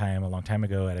shared one time a long time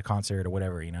ago at a concert or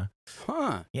whatever,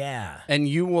 Huh. Yeah. And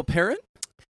you will pair it?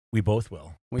 We both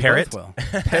will. We Parrot. both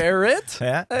will. Parrot?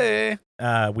 Yeah. Hey.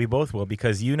 We both will,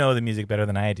 because you know the music better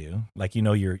than I do. Like you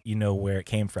know where it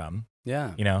came from.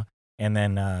 Yeah. And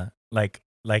then like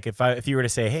if you were to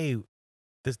say, hey,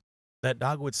 that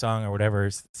Dogwood song or whatever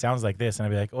sounds like this, and I'd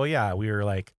be like, oh yeah,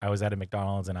 I was at a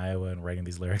McDonald's in Iowa and writing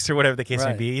these lyrics or whatever the case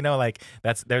may be. Like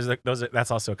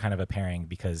that's also kind of a pairing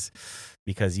because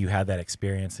you had that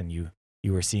experience and you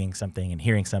were seeing something and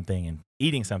hearing something and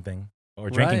eating something or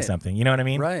drinking something. You know what I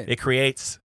mean? Right. It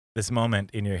creates this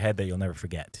moment in your head that you'll never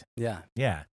forget. Yeah.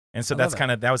 Yeah. And so that was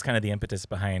kind of the impetus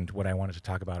behind what I wanted to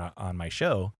talk about on my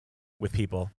show with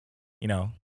people,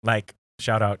 like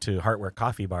shout out to Heartwork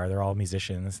Coffee Bar. They're all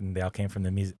musicians and they all came from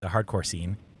the hardcore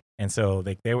scene. And so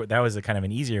that was a kind of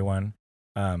an easier one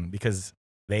because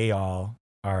they all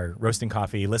are roasting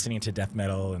coffee, listening to death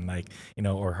metal and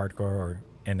or hardcore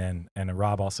and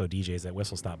Rob also DJs at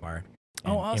Whistle Stop Bar.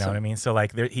 And, awesome. You know what I mean? So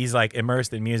he's like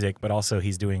immersed in music, but also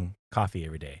he's doing coffee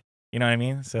every day. You know what I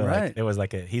mean? So it was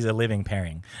he's a living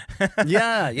pairing.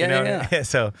 Yeah.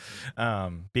 So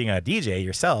being a DJ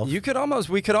yourself, we could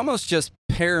almost just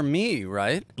pair me,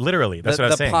 right? Literally, that's what I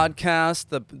was saying. The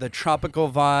podcast, the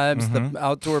tropical vibes, the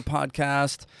outdoor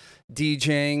podcast,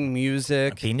 DJing,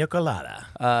 music, pina colada.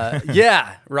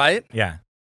 Yeah, right. Yeah.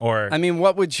 Or I mean,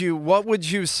 what would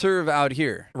you serve out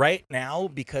here right now?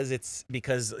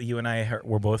 Because you and I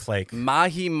we're both like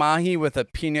mahi with a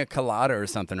pina colada or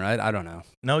something, right? I don't know.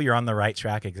 No, you're on the right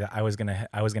track. I was gonna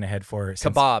head for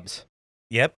kebabs.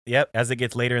 Yep. As it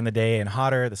gets later in the day and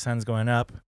hotter, the sun's going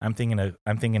up. I'm thinking of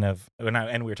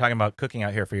and we were talking about cooking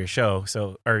out here for your show.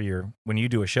 So when you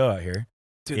do a show out here.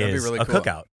 Dude, that'd be really a cool.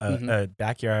 cookout, a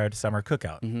backyard summer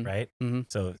cookout, right? Mm-hmm.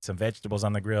 So some vegetables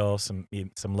on the grill, some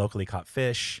locally caught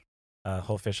fish,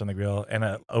 whole fish on the grill, and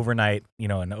an overnight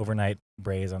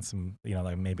braise on some,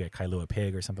 like maybe a Kailua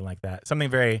pig or something like that.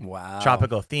 Something very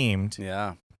tropical themed.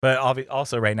 Yeah. But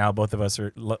also right now, both of us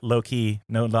are low key,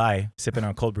 no lie, sipping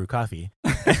on cold brew coffee.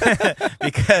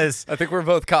 Because I think we're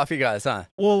both coffee guys, huh?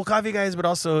 Well, coffee guys, but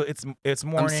also it's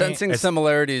morning. I'm sensing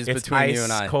similarities between you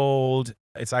and I.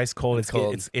 It's ice cold. It's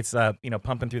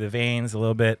pumping through the veins a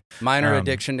little bit. Minor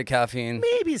addiction to caffeine.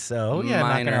 Maybe so. Yeah,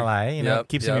 I'm not gonna lie.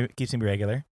 Keeps me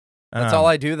regular. That's all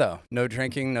I do though. No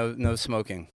drinking, no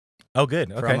smoking. Oh,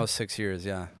 good. Okay. For almost 6 years.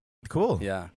 Yeah. Cool.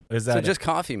 Yeah. Is that just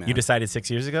coffee, man? You decided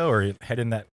 6 years ago, or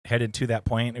headed to that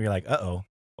point, and you're like,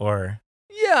 or.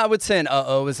 Yeah, I would say an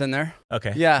is in there.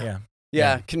 Okay.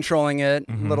 Yeah. Controlling it,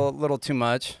 little too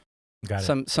much. Got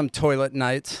it. Some toilet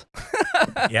nights.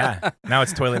 Yeah. Now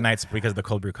it's toilet nights because of the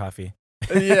cold brew coffee.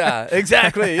 Yeah,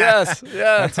 exactly. Yes.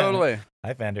 Yeah, totally.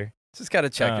 Hi, Vander. Just got to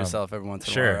check yourself every once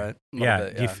in a while, right?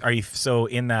 Yeah. Are you so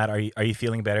in that? Are you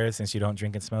feeling better since you don't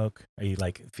drink and smoke? Are you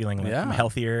feeling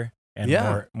healthier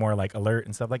and more like alert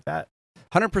and stuff like that?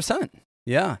 100%.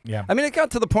 Yeah. Yeah. I mean, it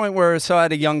got to the point where I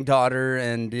had a young daughter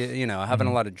and, having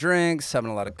a lot of drinks,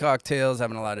 having a lot of cocktails,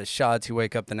 having a lot of shots. You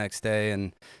wake up the next day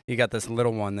and you got this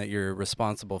little one that you're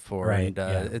responsible for. Right.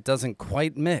 And it doesn't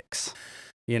quite mix,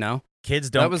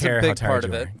 Kids don't care how tired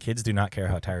you are. Kids do not care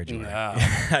how tired you are.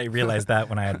 I realized that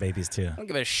when I had babies too. I don't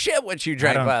give a shit what you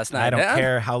drank last night. I don't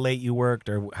care how late you worked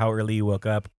or how early you woke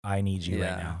up. I need you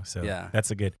right now. So that's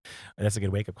a good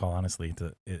wake up call. Honestly,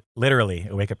 literally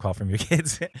a wake up call from your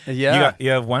kids. Yeah.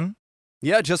 You have one?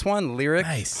 Yeah, just one. Lyric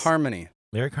harmony.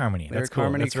 Lyric harmony. That's cool.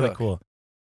 Harmony. That's really cool.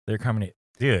 Lyric harmony,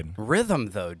 dude.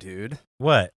 Rhythm though, dude.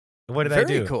 What? What did I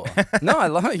do? Very cool. No, I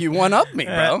love it. You one up me,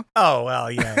 bro. Oh well,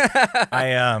 yeah.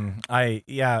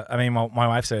 I mean, my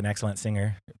wife's an excellent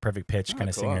singer, perfect pitch kind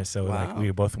of singer. So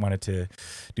we both wanted to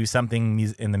do something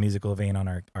in the musical vein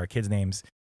on our kids' names.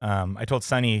 I told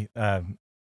Sonny,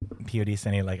 POD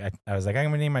Sonny, I was like, I'm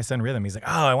gonna name my son Rhythm. He's like,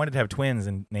 oh, I wanted to have twins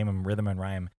and name him Rhythm and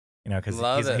Rhyme, because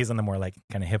he's on the more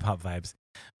kind of hip hop vibes.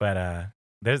 But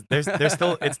there's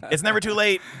still it's never too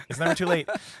late. It's never too late.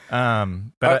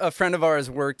 But a friend of ours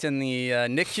worked in the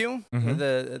NICU,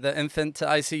 the infant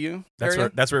ICU.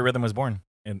 That's where Rhythm was born.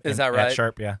 Is that right? At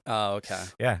Sharp, yeah. Oh, okay.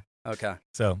 Yeah. Okay.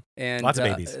 So and lots of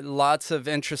babies. Lots of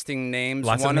interesting names.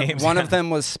 Names. One of them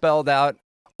was spelled out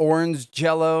orange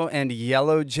Jello and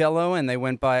yellow Jello, and they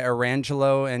went by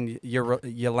Arangelo and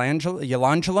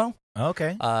Yolangelo.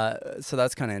 Okay. So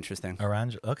that's kind of interesting.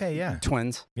 Okay, yeah.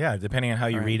 Twins. Yeah, depending on how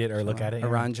you read it or look at it.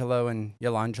 Arangelo and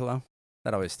Yolangelo.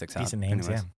 That always sticks out. Decent names,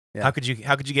 anyways. Yeah. How could you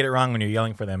get it wrong when you're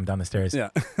yelling for them down the stairs? Yeah.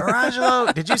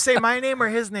 Arangelo, did you say my name or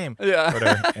his name? Yeah.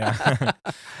 Whatever. Yeah.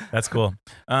 That's cool.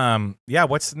 Yeah.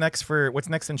 What's next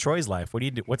in Troy's life? What do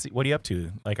you do? What are you up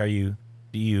to? Like, do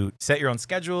you set your own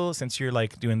schedule since you're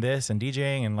like doing this and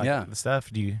DJing and like the stuff?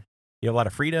 Do you have a lot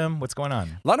of freedom? What's going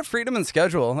on? A lot of freedom and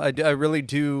schedule. I really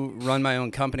do run my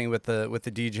own company with the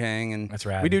DJing, and that's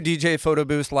rad. We do DJ photo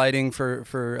booth lighting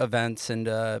for events and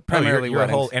primarily you're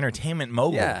weddings. A whole entertainment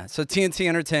mogul. Yeah, so TNT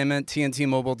Entertainment,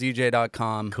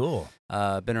 TNTMobileDJ.com. Cool.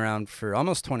 Been around for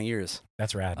almost 20 years.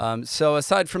 That's rad. So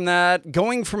aside from that,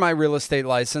 going for my real estate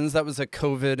license, that was a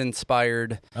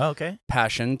COVID-inspired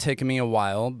passion, taking me a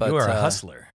while. But you are a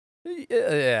hustler.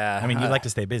 Yeah. I mean, you like to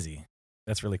stay busy.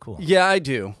 That's really cool. Yeah, I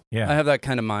do. Yeah. I have that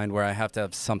kind of mind where I have to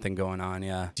have something going on,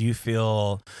 yeah. Do you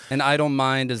feel... An idle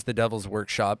mind is the devil's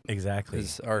workshop. Exactly.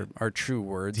 Is our true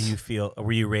words. Do you feel...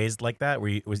 Were you raised like that?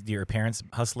 Was your parents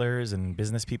hustlers and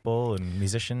business people and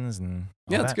musicians and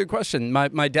all that's a good question.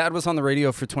 My dad was on the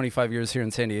radio for 25 years here in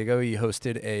San Diego. He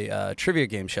hosted a trivia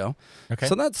game show. Okay.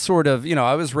 So that's sort of,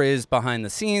 I was raised behind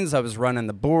the scenes. I was running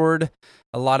the board.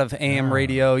 A lot of AM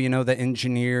radio, the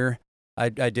engineer. I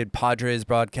did Padres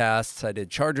broadcasts. I did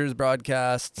Chargers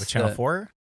broadcasts. With Channel 4?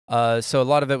 So a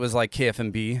lot of it was like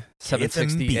KFMB,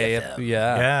 760 AM.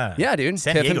 Yeah, dude.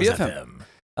 San Diego's FM.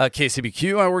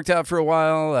 KCBQ I worked out for a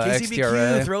while. KCBQ,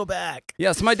 XTRA. throwback.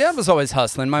 Yeah, so my dad was always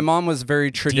hustling. My mom was very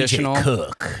traditional. DJ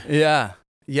Cook.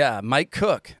 Yeah, Mike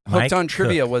Cook. Hooked on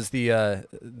Trivia was the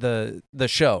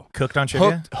show. Cooked on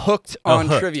Trivia? Hooked on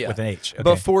Trivia. With an H. Okay.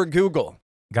 Before Google.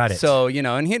 Got it. So,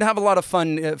 and he'd have a lot of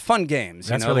fun games,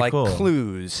 That's really like cool.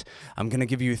 clues. I'm going to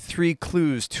give you 3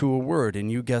 clues to a word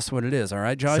and you guess what it is. All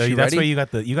right, Josh, so you that's ready?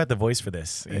 why you got the voice for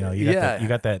this. You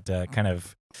got that kind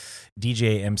of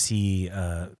DJ MC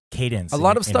cadence. A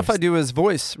lot of stuff I do is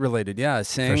voice related. Yeah, I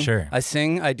sing. For sure. I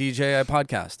sing, I DJ, I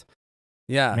podcast.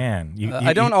 Yeah. Man,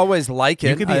 I don't always like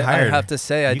it. You could be hired. I have to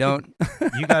say I don't.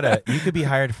 You could be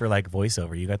hired for like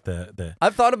voiceover. You got the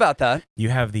I've thought about that. You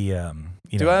have the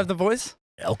Do I have the voice?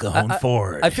 El Cajon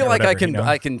Ford. I feel like I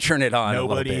can turn it on.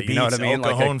 Nobody a little bit, beats you know what I mean?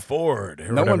 El Cajon Ford.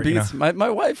 No one beats.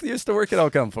 My wife used to work at El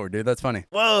Cajon Ford, dude. That's funny.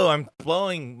 Whoa, I'm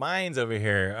blowing minds over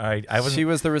here. She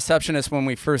was the receptionist when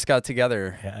we first got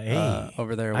together.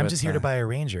 Over there. I'm just here to buy a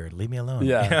Ranger. Leave me alone.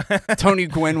 Yeah. Tony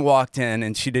Gwynn walked in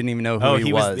and she didn't even know who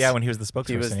he was. Yeah, when he was the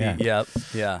spokesperson. He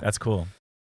was yeah. That's cool.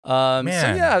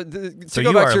 Man. So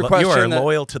go back to your question, you are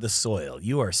loyal to the soil.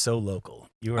 You are so local.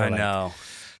 You are. I know.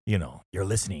 You're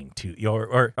listening to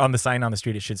or on the sign on the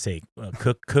street it should say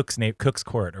Cook's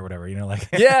Court or whatever.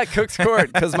 Yeah, Cook's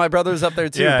Court, because my brother's up there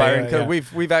too. Byron Cook. Yeah.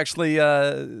 We've actually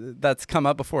that's come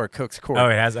up before. Cook's Court. Oh,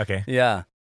 it has. Okay. Yeah.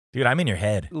 Dude, I'm in your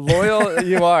head. Loyal,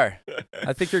 you are.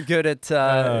 I think you're good at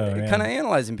kind of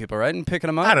analyzing people, right? And picking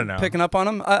them up. I don't know. Picking up on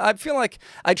them. I feel like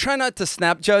I try not to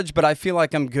snap judge, but I feel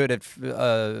like I'm good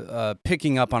at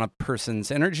picking up on a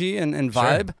person's energy and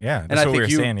vibe. Sure. Yeah, and I think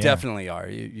you definitely are.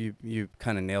 You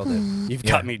kind of nailed it. You've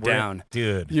got me down,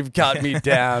 dude. You've got me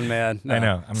down, man. No. I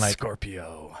know. I'm like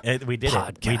Scorpio. We did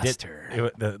podcaster.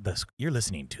 it. You're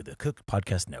listening to the Cook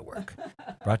Podcast Network,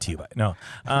 brought to you by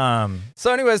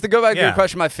So, anyways, to go back to your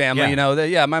question, my family,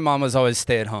 Yeah. my mom was always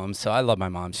stay at home, so I love my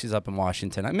mom. She's up in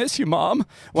Washington. I miss you, Mom.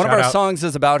 One of our songs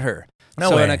is about her.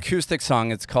 No way. An acoustic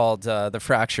song. It's called "The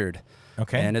Fractured."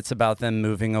 Okay. And it's about them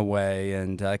moving away,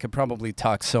 and I could probably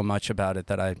talk so much about it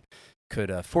that I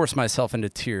could force myself into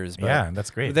tears. But yeah,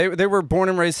 that's great. They were born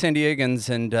and raised San Diegans,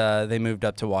 and they moved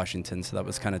up to Washington, so that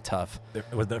was kind of tough.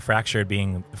 Was the fracture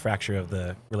being the fracture of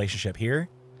the relationship here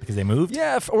because they moved?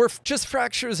 Yeah, or just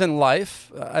fractures in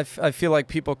life. I feel like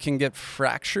people can get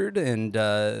fractured, and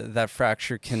that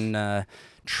fracture can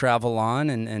travel on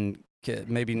and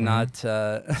maybe not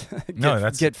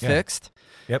get fixed.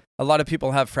 Yep. A lot of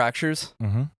people have fractures.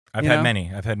 Mm-hmm. I've had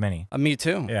many. Me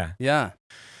too. Yeah. Yeah.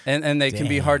 And they can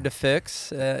be hard to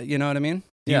fix. You know what I mean?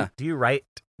 Do you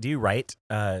write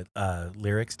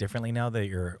lyrics differently now that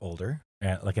you're older?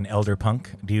 Like an elder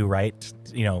punk? Do you write,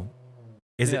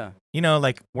 is it,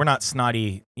 like we're not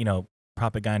snotty,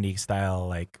 propaganda style,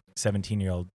 like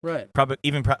 17-year-old. Right.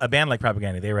 A band like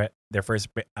Propaganda, their first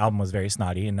album was very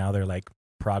snotty, and now they're like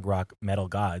prog rock metal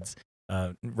gods.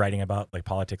 Writing about like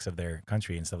politics of their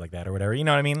country and stuff like that or whatever. You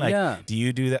know what I mean? Like, do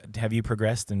you do that? Have you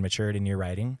progressed and matured in your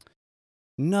writing?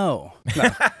 No.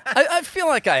 I feel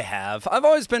like I have. I've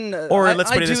always been.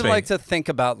 Let's put it this way. I do like to think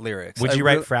about lyrics. Would you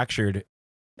write Fractured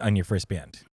on your first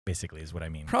band? Basically, is what I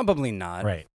mean. Probably not.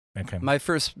 Right. Okay. My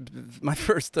first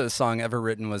song ever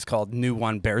written was called "New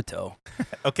Juanberto."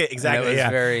 Okay, exactly.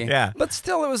 And it was But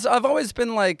still, I've always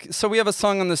been like. So we have a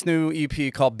song on this new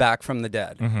EP called "Back from the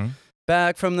Dead." Mm-hmm.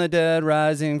 Back from the dead,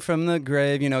 rising from the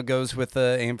grave, goes with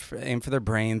the aim for their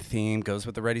brain theme, goes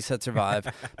with the Ready, Set, Survive.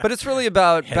 But it's really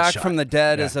about Back Headshot. from the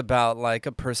Dead Yeah. is about like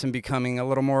a person becoming a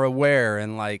little more aware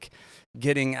and like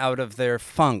getting out of their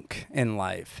funk in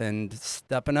life and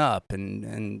stepping up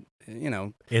and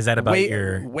Is that about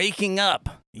your waking up.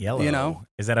 yellow?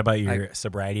 Is that about your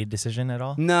sobriety decision at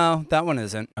all? No, that one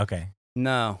isn't. Okay.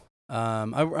 No.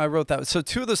 I wrote that. So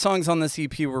 2 of the songs on this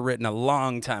EP were written a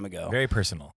long time ago. Very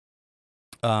personal.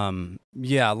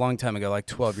 Yeah, a long time ago, like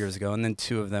 12 years ago, and then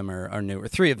 2 of them are newer.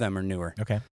 3 of them are newer.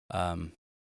 Okay.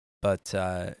 But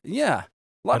yeah,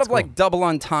 a lot That's of like cool. double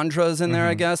entendres in there,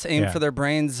 I Mhm. guess. Aim Yeah. for their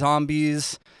brains,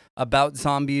 zombies, about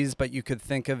zombies, but you could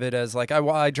think of it as like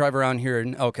I drive around here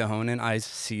in El Cajon and I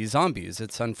see zombies.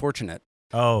 It's unfortunate.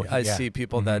 Oh, I yeah. see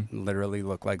people that literally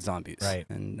look like zombies. Right.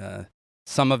 And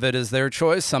some of it is their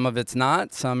choice, some of it's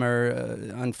not. Some are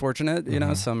unfortunate,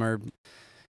 some are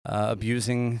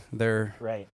abusing their.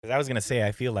 Right. Because I was gonna say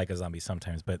I feel like a zombie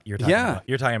sometimes, but you're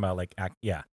talking about like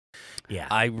yeah.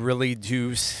 I really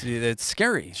do see it's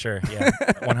scary. Sure. Yeah.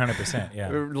 100%. Yeah.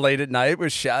 Late at night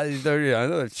with shadows,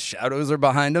 the shadows are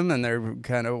behind them and they're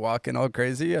kind of walking all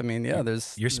crazy. I mean, yeah,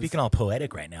 You're speaking all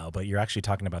poetic right now, but you're actually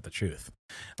talking about the truth.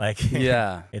 Like,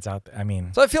 yeah. it's out. I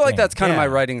mean, So I feel like dang. that's kind of my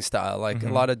Yeah. writing style, like a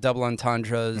Mhm. lot of double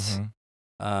entendres. Mhm.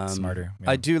 Smarter. Yeah.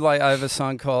 I have a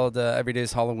song called Every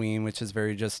Day's Halloween, which is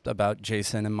very just about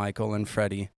Jason and Michael and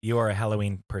Freddie. You are a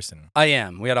Halloween person. I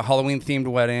am. We had a Halloween themed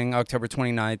wedding, October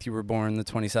 29th. You were born the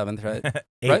 27th, right?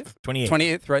 8th, Right? 28th.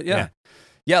 28th, right? Yeah. Yeah.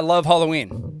 Yeah, love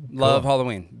Halloween. Love Cool.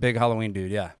 Halloween. Big Halloween dude,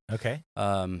 yeah. Okay.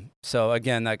 So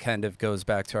again, that kind of goes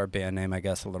back to our band name, I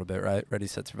guess, a little bit, right? Ready,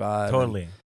 Set, Survive. Totally.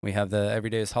 And we have the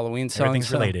Every Day is Halloween song. Everything's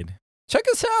so related. check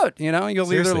us out. You'll either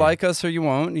Seriously. like us or you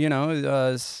won't.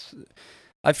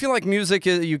 I feel like music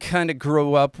you kind of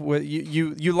grow up with.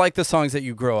 You like the songs that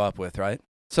you grow up with, right?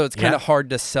 So it's kind of Yeah.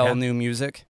 hard to sell Yeah. new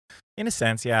music. In a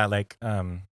sense, yeah. Like,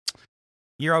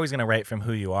 you're always gonna write from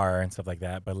who you are and stuff like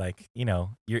that. But like,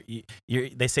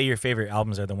 they say your favorite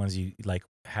albums are the ones you like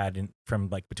had from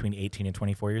like between 18 and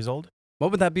 24 years old. What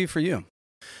would that be for you?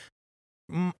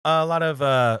 A lot of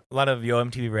Yo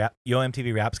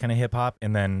MTV Raps kind of hip hop,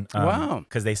 and then Wow.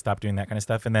 because they stopped doing that kind of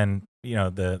stuff, and then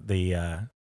the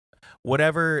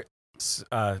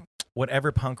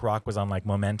whatever punk rock was on like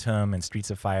Momentum and Streets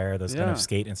of Fire, those kind Yeah. of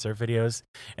skate and surf videos,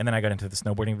 and then I got into the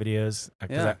snowboarding videos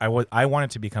because Yeah. I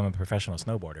wanted to become a professional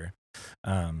snowboarder,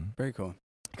 Very cool.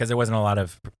 because there wasn't a lot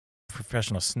of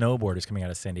professional snowboarders coming out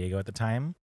of San Diego at the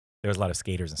time. There was a lot of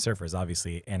skaters and surfers,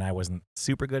 obviously, and I wasn't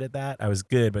super good at that. I was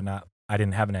good, but I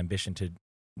didn't have an ambition to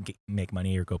make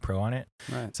money or go pro on it.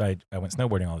 Right. So I went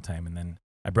snowboarding all the time, and then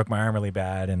I broke my arm really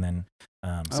bad, and then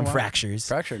some wow. fractures,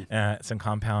 Fractured. some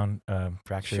compound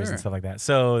fractures Sure. and stuff like that.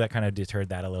 So that kind of deterred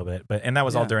that a little bit. And that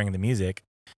was all Yeah. during the music,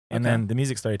 and Okay. then the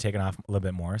music started taking off a little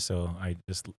bit more. So I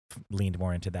just leaned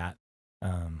more into that.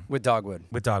 With Dogwood.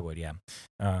 With Dogwood, yeah.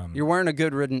 You're wearing a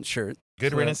Good Riddance shirt.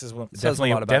 Good so Riddance is says a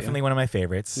definitely lot about you. definitely one of my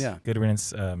favorites. Yeah. Good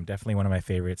Riddance, definitely one of my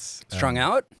favorites. Strung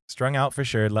Out? Strung Out for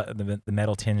sure. The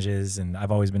metal tinges, and I've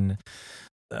always been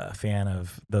a fan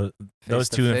of those Face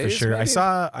to two for Face, sure. maybe?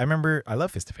 I remember I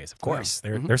love Face to Face, of course.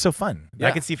 Mhm. They're so fun. Yeah.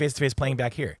 I could see Face to Face playing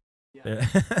back here.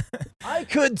 I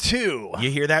could too.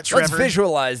 You hear that, Trevor? Let's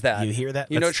visualize that. You hear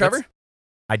that? You know Trevor?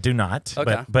 I do not.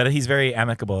 Okay. But he's very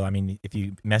amicable. I mean, if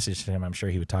you messaged him, I'm sure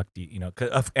he would talk to you.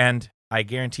 And I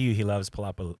guarantee you, he loves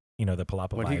Palapa. The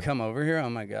Palapa Would vibe. he come over here? Oh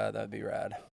my God, that'd be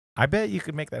rad. I bet you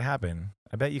could make that happen.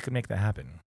 That'd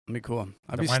be cool.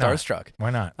 I'd be Why not? starstruck.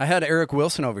 Why not? I had Eric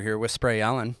Wilson over here with Spray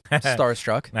Allen.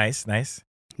 Starstruck. Nice.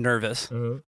 Nervous.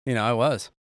 I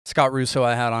was. Scott Russo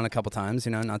I had on a couple times,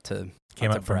 not to Came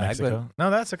not up to from brag, Mexico. No,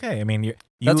 that's okay. I mean,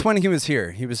 that's when he was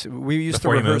here. We used to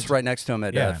Before he rehearse moved? right next to him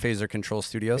at Yeah. Phaser Control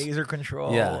Studios. Laser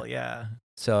control. Yeah. Yeah.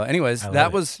 So, anyways, I love that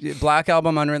it. was Black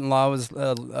Album Unwritten Law was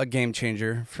a game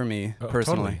changer for me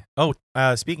personally. Totally.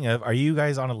 Oh, speaking of, are you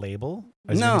guys on a label?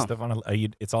 Is your No. new stuff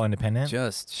it's all independent.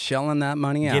 Just shelling that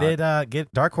money out.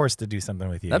 Get Dark Horse to do something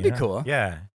with you. That'd you be know? cool.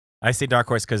 Yeah. I say Dark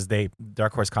Horse because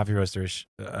Dark Horse Coffee Roasters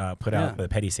put out the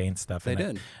Petty Saints stuff. They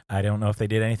and did. I don't know if they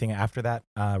did anything after that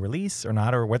release or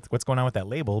not, or what's going on with that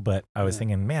label. But I was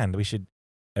thinking, man,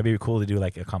 that'd be cool to do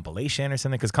like a compilation or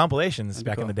something. Because compilations That'd be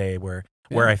back in cool. the day were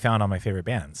where I found all my favorite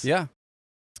bands. Yeah.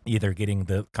 Either getting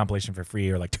the compilation for free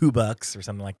or like $2 or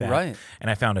something like that. Right. And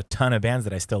I found a ton of bands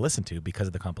that I still listen to because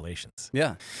of the compilations.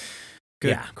 Yeah. Good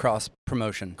Yeah. cross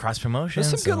promotion. Cross promotion.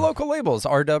 There's some good local labels.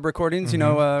 RW Recordings,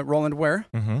 Roland Ware.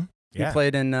 Mm-hmm. He Yeah.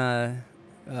 played in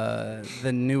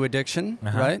The New Addiction,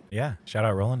 Uh-huh. right? Yeah. Shout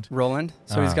out Roland. Roland.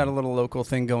 So he's got a little local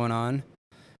thing going on.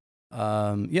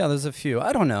 Yeah, there's a few.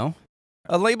 I don't know.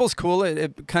 A label's cool.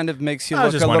 It kind of makes you I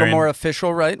was look just a little wondering. more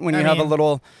official, right? When you I have a mean-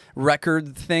 little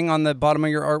record thing on the bottom of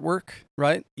your artwork,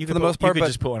 right? You For could the most part, you could but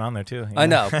just put one on there too. you I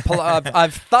know.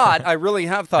 I really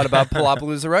have thought about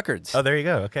Palapalooza Records. Oh, there you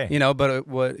go. Okay. You know, but it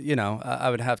would, you know, I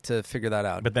would have to figure that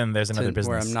out. But then there's another to- business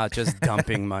where I'm not just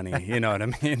dumping money. You know what I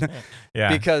mean? Yeah.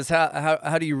 Because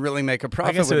how do you really make a I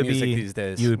profit guess it with would music be these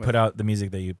days? you would put out the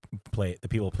music that you play, the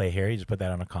people play here. You just put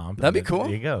that on a comp. That'd and be cool.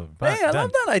 There you go. Hey, I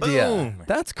love that idea. Boom.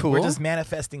 That's cool. We're just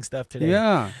manifesting stuff today.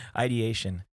 yeah.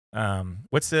 Ideation.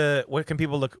 What can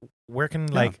people look? Where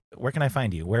can I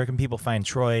find you? Where can people find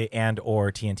Troy and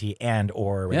or TNT and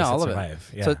or Ready, Yeah, Set, all of it.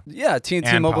 Survive? Yeah. So yeah, And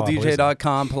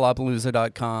TNTMobileDJ.com,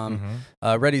 Palapalooza.com,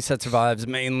 Mhm. Ready Set Survives,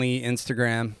 mainly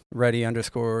Instagram,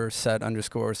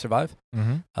 Ready_Set_Survive.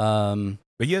 Mhm.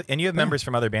 But you have Yeah. members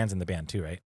from other bands in the band too,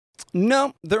 right?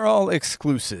 No, they're all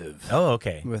exclusive Oh,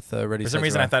 okay. with Ready For Set some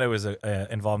reason, I Survive. thought it was a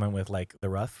involvement with like the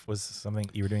Rough. Was something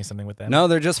you were doing something with them? No,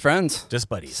 they're just friends. just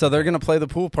buddies. So they're Okay. going to play the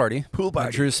pool party. Pool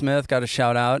party. Drew Smith got a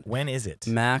shout out. When is it?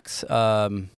 Max.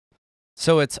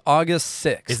 So it's August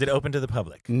 6th. Is it open to the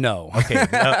public? No. Okay,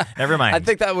 no, never mind. I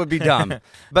think that would be dumb.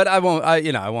 But I won't.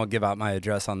 I won't give out my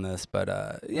address on this. But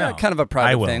No, kind of a I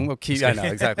private will. thing. We'll keep. Just I kidding.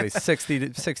 know exactly.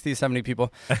 60, 70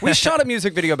 people. We shot a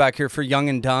music video back here for Young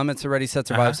and Dumb. It's a Ready Set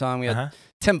Survive song. We had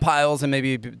Tim Piles and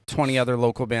maybe 20 other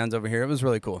local bands over here. It was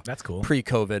really cool. That's cool.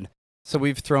 Pre-COVID. So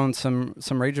we've thrown some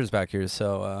ragers back here.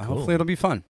 So Cool. hopefully it'll be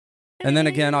fun. And then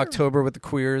again, October with the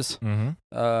Queers.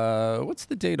 Mm-hmm. What's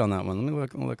the date on that one?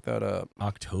 Let me look that up.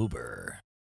 October,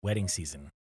 wedding season.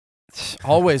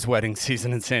 Always wedding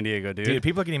season in San Diego, dude. Dude,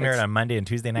 people are getting married It's- on Monday and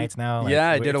Tuesday nights now. Like,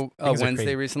 Yeah, I did a things are Wednesday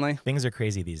crazy. recently. Things are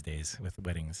crazy these days with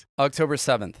weddings. October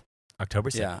 7th. October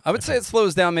 7th. Yeah, I would say it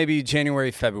slows down maybe January,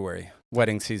 February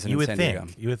wedding season You in would San think.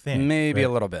 Diego. You would think. Maybe but-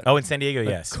 a little bit. Oh, in San Diego, But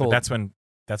yes. But cold. that's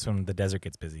when the desert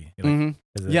gets busy. Like, Mhm.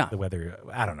 'cause Yeah. The weather.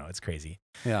 I don't know. It's crazy.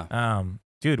 Yeah.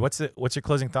 Dude, what's your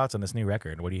closing thoughts on this new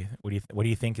record? What do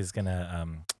you think is gonna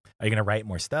are you gonna write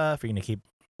more stuff? Are you gonna keep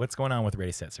what's going on with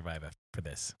Ready Set Survive for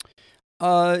this?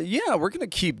 Yeah, we're gonna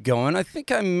keep going. I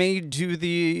think I may do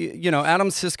Adam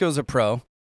Sisko's a pro.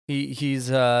 He's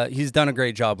done a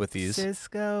great job with these.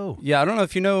 Cisco. Yeah, I don't know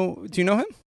if you know. Do you know him?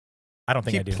 I don't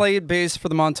think He I do. played bass for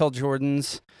the Montel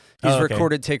Jordans. He's Oh, okay.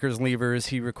 recorded Takers Levers.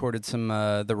 He recorded some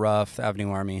The Rough,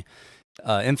 Avenue Army,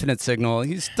 Infinite Signal.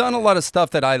 He's done a lot of stuff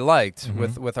that I liked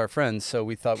Mhm. with our friends. So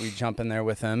we thought we'd jump in there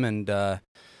with him. And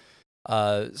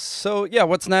so yeah,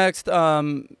 what's next?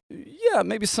 Yeah,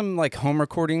 maybe some like home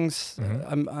recordings.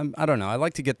 Mhm. I don't know. I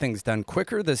like to get things done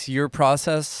quicker. This year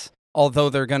process, although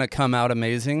they're gonna come out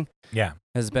amazing, Yeah.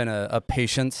 has been a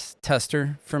patience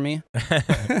tester for me.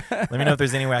 Let me know if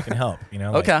there's any way I can help. Like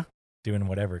Okay. doing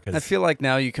whatever. I Cause feel like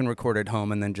now you can record at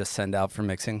home and then just send out for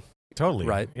mixing. totally.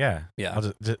 Right. Yeah. Yeah.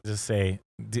 I'll just say,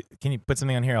 can you put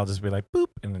something on here? I'll just be like, boop,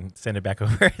 and then send it back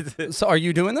over. So are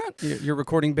you doing that? You're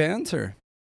recording bands or?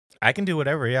 I can do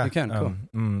whatever. Yeah. You can,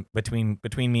 cool.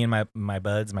 Between me and my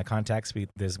buds, my contacts,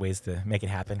 there's ways to make it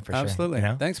happen for Absolutely.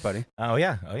 sure. Thanks, buddy. Oh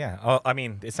yeah. Oh, I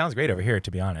mean, it sounds great over here,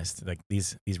 to be honest. Like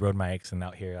these road mics and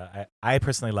out here. I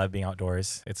personally love being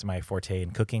outdoors. It's my forte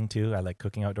in cooking too. I like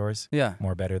cooking outdoors Yeah,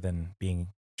 more better than being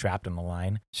trapped on the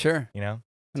line. sure. And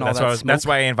And all that that's smoke.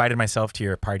 why I invited myself to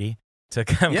your party to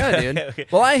come. Yeah, dude.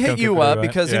 Well, I hit Come you cook up with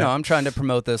because, everyone. Yeah. I'm trying to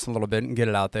promote this a little bit and get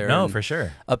it out there. No, and for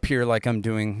sure. appear like I'm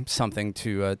doing something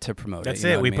to promote That's it. you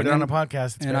know it. what We I put mean? it on a And-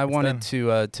 podcast. It's And I it's wanted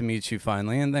done. to meet you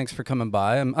finally, and thanks for coming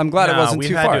by. I'm glad it No, wasn't we've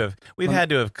too had far. to have, we've had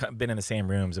to have been in the same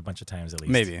rooms a bunch of times at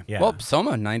least. Maybe. Yeah. Well,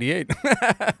 Soma, 98.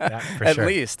 For At sure.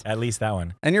 least. At least that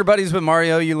one. And you're buddies with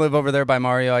Mario. You live over there by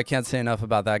Mario. I can't say enough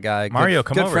about that guy. Mario,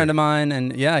 come good over. friend of mine,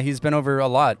 and yeah, he's been over a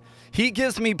lot. He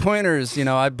gives me pointers.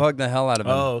 I bug the hell out of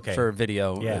him Oh, okay. for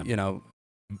video. Yeah.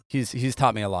 He's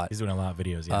taught me a lot. He's doing a lot of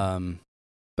videos. Yeah.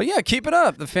 But yeah, keep it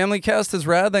up. The Family Cast is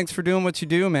rad. Thanks for doing what you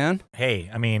do, man. Hey,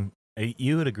 I mean,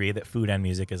 you would agree that food and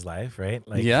music is life, right?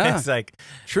 Like, Yeah. It's like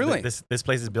Truly. this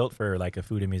place is built for like a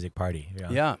food and music party. You know?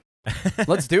 Yeah.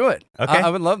 Let's do it. Okay. I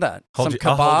would love that. I'll Some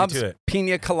hold kebabs, you to it.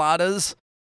 pina coladas,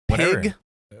 Whatever. pig,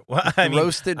 Well, I mean,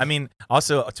 roasted. I mean,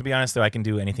 also to be honest though, I can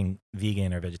do anything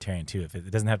vegan or vegetarian too. If it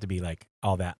doesn't have to be like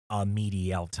all that all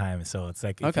meaty all the time. So it's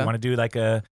like if Okay. you want to do like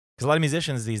because a lot of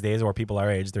musicians these days or people our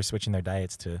age, they're switching their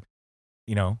diets to,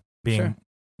 being Sure.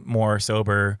 more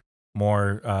sober,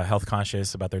 more health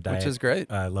conscious about their diet, which is great.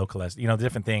 low cholesterol, the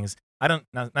different things. I don't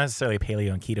not necessarily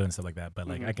paleo and keto and stuff like that, but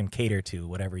like Mhm. I can cater to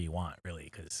whatever you want really,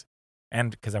 because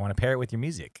I want to pair it with your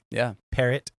music. Yeah.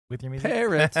 Pair it with your music.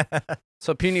 Pair it.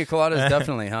 So pina coladas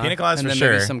definitely, huh? Pina coladas and for then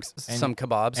maybe sure. some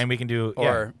kebabs. And we can do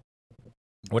or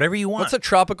whatever you want. what's a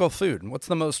tropical food? What's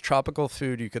the most tropical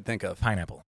food you could think of?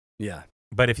 Pineapple. Yeah.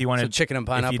 But if you So wanted, chicken and if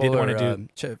you pineapple, did or wanna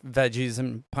do- veggies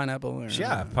and pineapple. Or,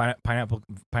 yeah,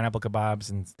 pineapple kebabs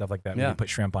and stuff like that. Yeah. Maybe put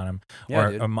shrimp on them, Yeah,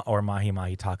 or dude. or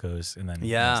mahi tacos, and then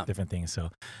Yeah. different things.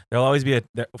 So there'll always be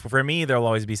for me there'll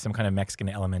always be some kind of Mexican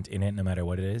element in it, no matter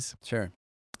what it is, Sure.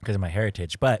 because of my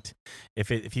heritage. But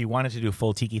if you wanted to do a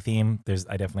full tiki theme,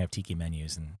 I definitely have tiki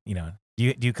menus, and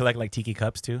do you collect like tiki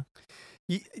cups too?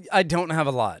 I don't have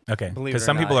a lot. Okay, believe it because or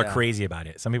some people not, are yeah. crazy about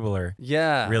it. Some people are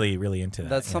really really into that.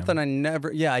 That's something I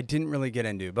never. Yeah, I didn't really get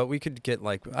into, but we could get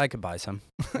I could buy some.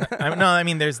 No, I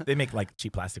mean they make like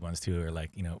cheap plastic ones too, or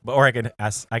like or I could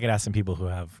ask some people who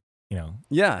have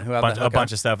Yeah, who have a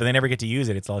bunch of stuff, and they never get to use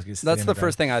it. It's all just That's the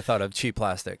first thing I thought of. Cheap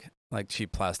plastic, like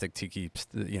cheap plastic tiki,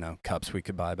 cups we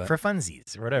could buy. But for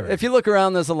funsies or whatever. if you look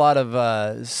around, there's a lot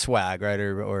of swag, right,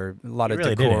 or a lot of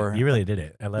decor. You really did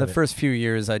it. I love it. The first few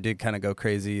years, I did kind of go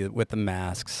crazy with the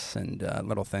masks and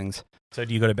little things. So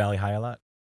do you go to Bali High a lot?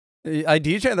 I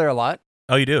DJ there a lot.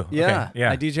 Oh, you do? Yeah, Okay.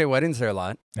 Yeah. I DJ weddings there a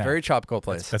lot. Yeah. Very tropical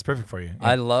place. That's perfect for you.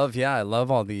 I love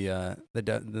all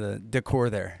the decor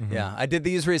there. Mhm. Yeah, I did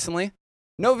these recently.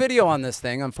 No video on this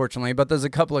thing, unfortunately, but there's a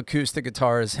couple acoustic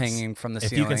guitars hanging from the if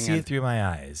ceiling. you can see it through my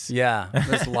eyes. Yeah,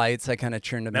 there's lights. I kind of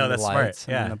turned them No, into that's lights.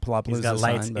 smart. Yeah. And then the Palapalooza He's got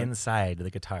lights sign, but inside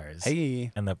the guitars.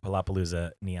 Hey, And the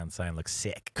Palapalooza neon sign looks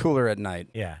sick. cooler at night.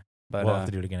 Yeah. But We'll have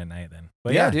to do it again at night then.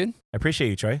 But yeah, dude. I appreciate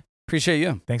you, Troy. Appreciate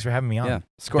you. Thanks for having me on. Yeah,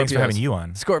 Thanks for having you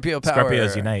on. Scorpio power.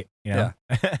 Scorpios unite. Yeah.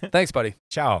 Thanks, buddy.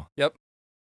 Ciao. Yep.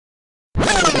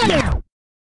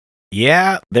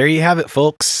 Yeah, there you have it,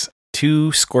 folks.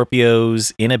 2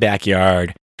 Scorpios in a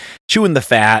backyard, chewing the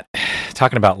fat,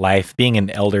 talking about life, being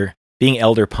elder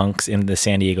punks in the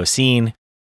San Diego scene.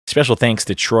 Special thanks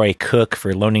to Troy Cook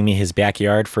for loaning me his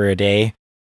backyard for a day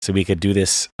so we could do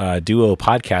this duo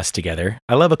podcast together.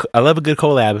 I love a good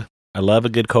collab. I love a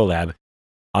good collab.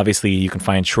 Obviously, you can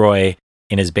find Troy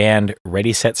in his band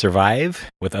Ready, Set, Survive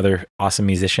with other awesome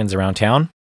musicians around town.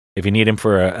 If you need him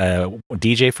for a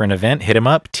DJ for an event, hit him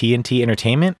up, TNT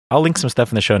Entertainment. I'll link some stuff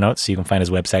in the show notes so you can find his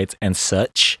websites and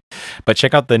such. But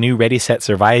check out the new Ready, Set,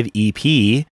 Survive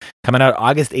EP coming out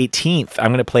August 18th. I'm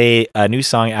going to play a new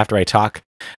song after I talk,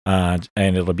 and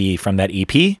it'll be from that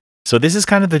EP. So this is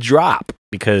kind of the drop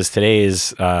because today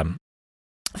is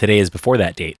before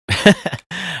that date.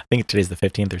 I think today's the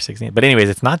 15th or 16th. But anyways,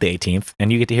 it's not the 18th, and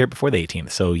you get to hear it before the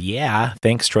 18th. So yeah,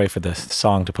 thanks, Troy, for the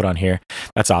song to put on here.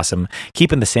 That's awesome.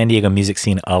 Keeping the San Diego music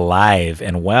scene alive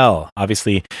and well.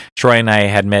 Obviously, Troy and I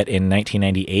had met in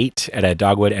 1998 at a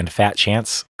Dogwood and Fat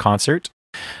Chance concert.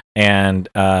 And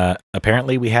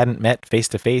apparently we hadn't met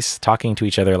face-to-face talking to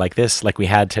each other like this, like we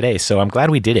had today. So I'm glad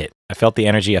we did it. I felt the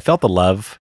energy. I felt the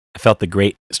love. I felt the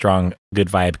great, strong, good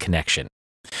vibe connection.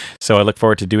 So I look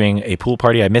forward to doing a pool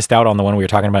party. I missed out on the one we were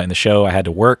talking about in the show. I had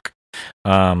to work.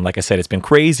 Like I said, it's been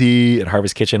crazy at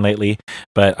Harvest Kitchen lately,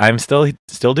 but I'm still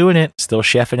doing it, still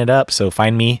chefing it up. So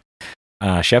find me,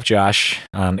 Chef Josh,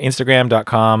 on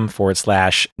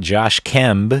Instagram.com/Josh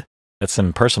Kemb. That's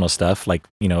some personal stuff, like,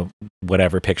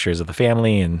 whatever, pictures of the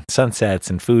family and sunsets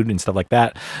and food and stuff like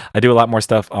that. I do a lot more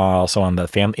stuff also on the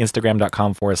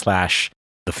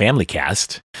Instagram.com/The Family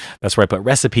Cast. That's where I put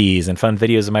recipes and fun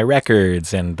videos of my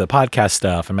records and the podcast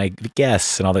stuff and my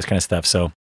guests and all this kind of stuff.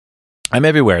 So I'm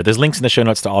everywhere. There's links in the show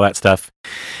notes to all that stuff.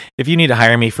 If you need to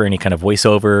hire me for any kind of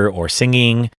voiceover or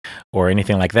singing or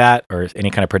anything like that, or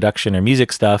any kind of production or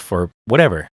music stuff or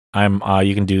whatever,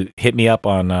 hit me up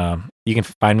on, you can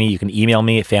find me, you can email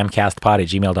me at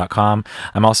famcastpod@gmail.com.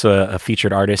 I'm also a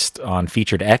featured artist on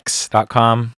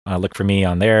featuredx.com. Look for me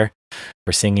on there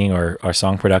for singing or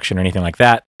song production or anything like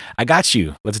that. I got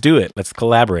you. Let's do it. Let's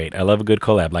collaborate. I love a good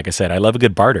collab. Like I said, I love a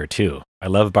good barter too. I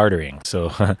love bartering.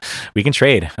 So we can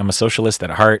trade. I'm a socialist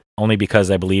at heart, only because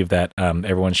I believe that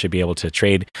everyone should be able to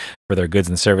trade for their goods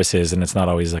and services. And it's not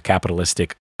always a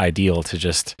capitalistic ideal to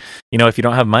just, if you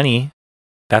don't have money,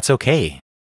 that's okay.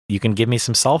 You can give me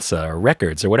some salsa or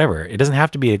records or whatever. It doesn't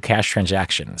have to be a cash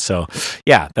transaction. So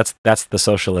yeah, that's the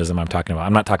socialism I'm talking about.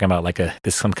 I'm not talking about like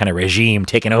some kind of regime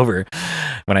taking over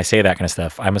when I say that kind of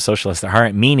stuff. I'm a socialist at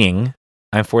heart, meaning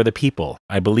I'm for the people.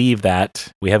 I believe that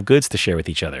we have goods to share with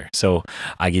each other. So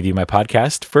I give you my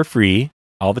podcast for free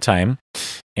all the time.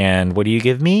 And what do you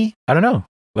give me? I don't know.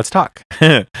 Let's talk.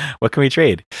 What can we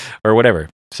trade or whatever?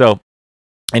 So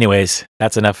anyways,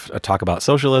 that's enough talk about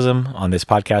socialism on this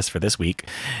podcast for this week.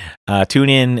 Tune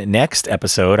in next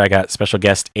episode. I got special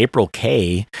guest April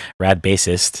K, rad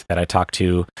bassist that I talked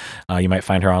to. You might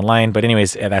find her online. But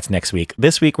anyways, that's next week.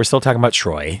 This week, we're still talking about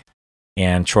Troy.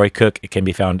 And Troy Cook, it can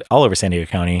be found all over San Diego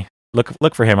County.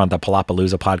 Look for him on the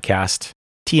Palapalooza podcast,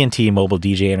 TNT Mobile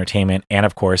DJ Entertainment, and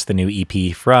of course, the new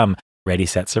EP from Ready,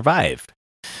 Set, Survive.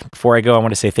 Before I go, I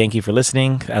want to say thank you for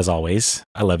listening. As always,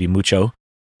 I love you mucho.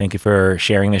 Thank you for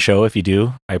sharing the show. If you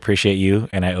do, I appreciate you,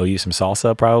 and I owe you some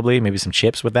salsa, probably, maybe some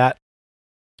chips with that.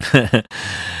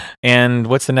 And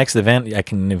what's the next event I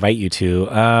can invite you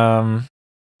to?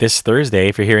 This Thursday,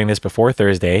 if you're hearing this before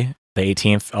Thursday, the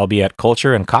 18th, I'll be at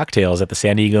Culture and Cocktails at the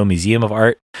San Diego Museum of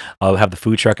Art. I'll have the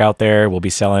food truck out there. We'll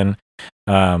be selling,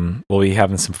 we'll be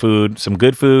having some food, some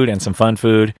good food and some fun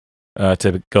food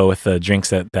to go with the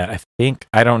drinks that I think,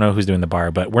 I don't know who's doing the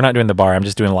bar, but we're not doing the bar. I'm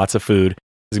just doing lots of food.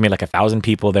 There's gonna be like 1,000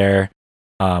 people there.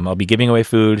 I'll be giving away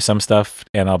food, some stuff,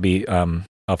 and I'll be,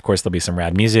 of course, there'll be some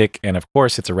rad music, and of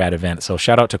course, it's a rad event. So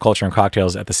shout out to Culture and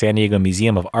Cocktails at the San Diego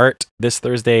Museum of Art this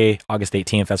Thursday, August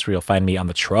 18th. That's where you'll find me on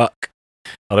the truck.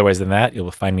 Otherwise than that,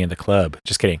 you'll find me in the club.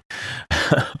 Just kidding.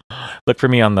 Look for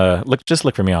me just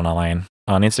look for me online.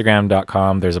 On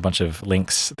Instagram.com, there's a bunch of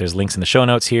links. There's links in the show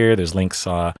notes here. There's links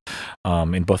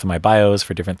in both of my bios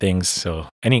for different things. So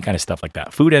any kind of stuff like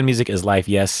that. Food and Music is Life,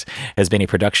 yes, has been a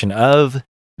production of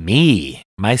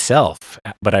myself,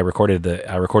 but I recorded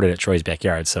at Troy's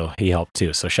backyard, so he helped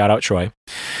too. So shout out Troy,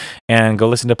 and go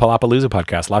listen to Palapalooza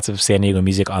podcast. Lots of San Diego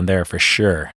music on there for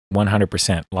sure.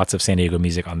 100%. Lots of San Diego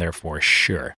music on there for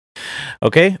sure.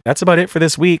 Okay, that's about it for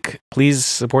this week. Please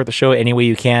support the show any way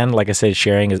you can. Like I said,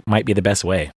 sharing might be the best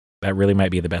way. That really might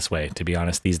be the best way, to be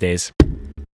honest, these days.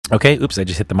 Okay, oops, I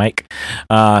just hit the mic.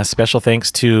 Special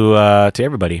thanks to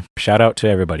everybody. Shout out to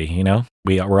everybody. You know,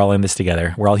 we're all in this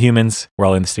together. We're all humans. We're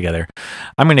all in this together.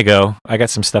 I'm gonna go. I got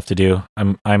some stuff to do.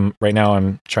 I'm right now.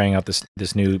 I'm trying out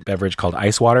this new beverage called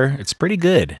ice water. It's pretty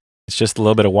good. It's just a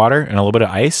little bit of water and a little bit of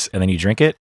ice, and then you drink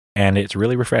it, and it's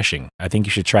really refreshing. I think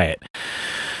you should try it.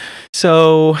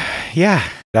 So yeah,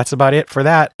 that's about it for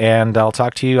that, and I'll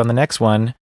talk to you on the next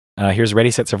one. Here's Ready,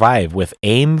 Set, Survive with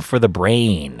Aim for the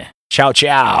Brain. Ciao,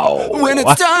 ciao. When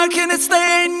it's dark and it's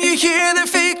late and you hear their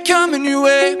feet coming your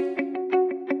way.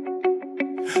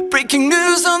 Breaking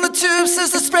news on the tube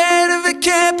says the spread of it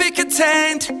can't be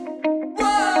contained.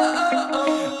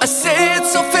 I say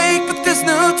it's so fake, but there's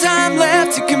no time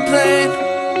left to complain.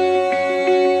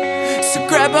 So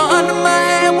grab onto my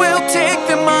hand, we'll take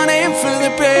them on aim for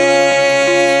the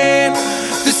brain.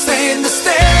 They're saying to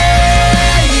stay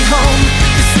home,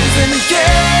 this isn't a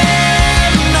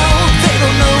game, no, they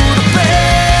don't know to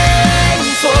blame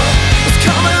for what's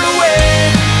coming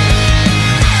away.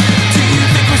 Do you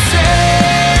think we're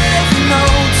safe? No,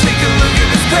 take a look at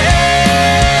this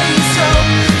place. So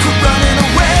we're running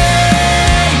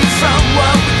away from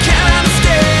what we cannot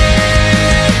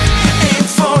escape. Aim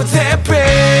for their brain.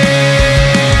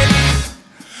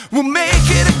 We'll make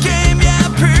it again.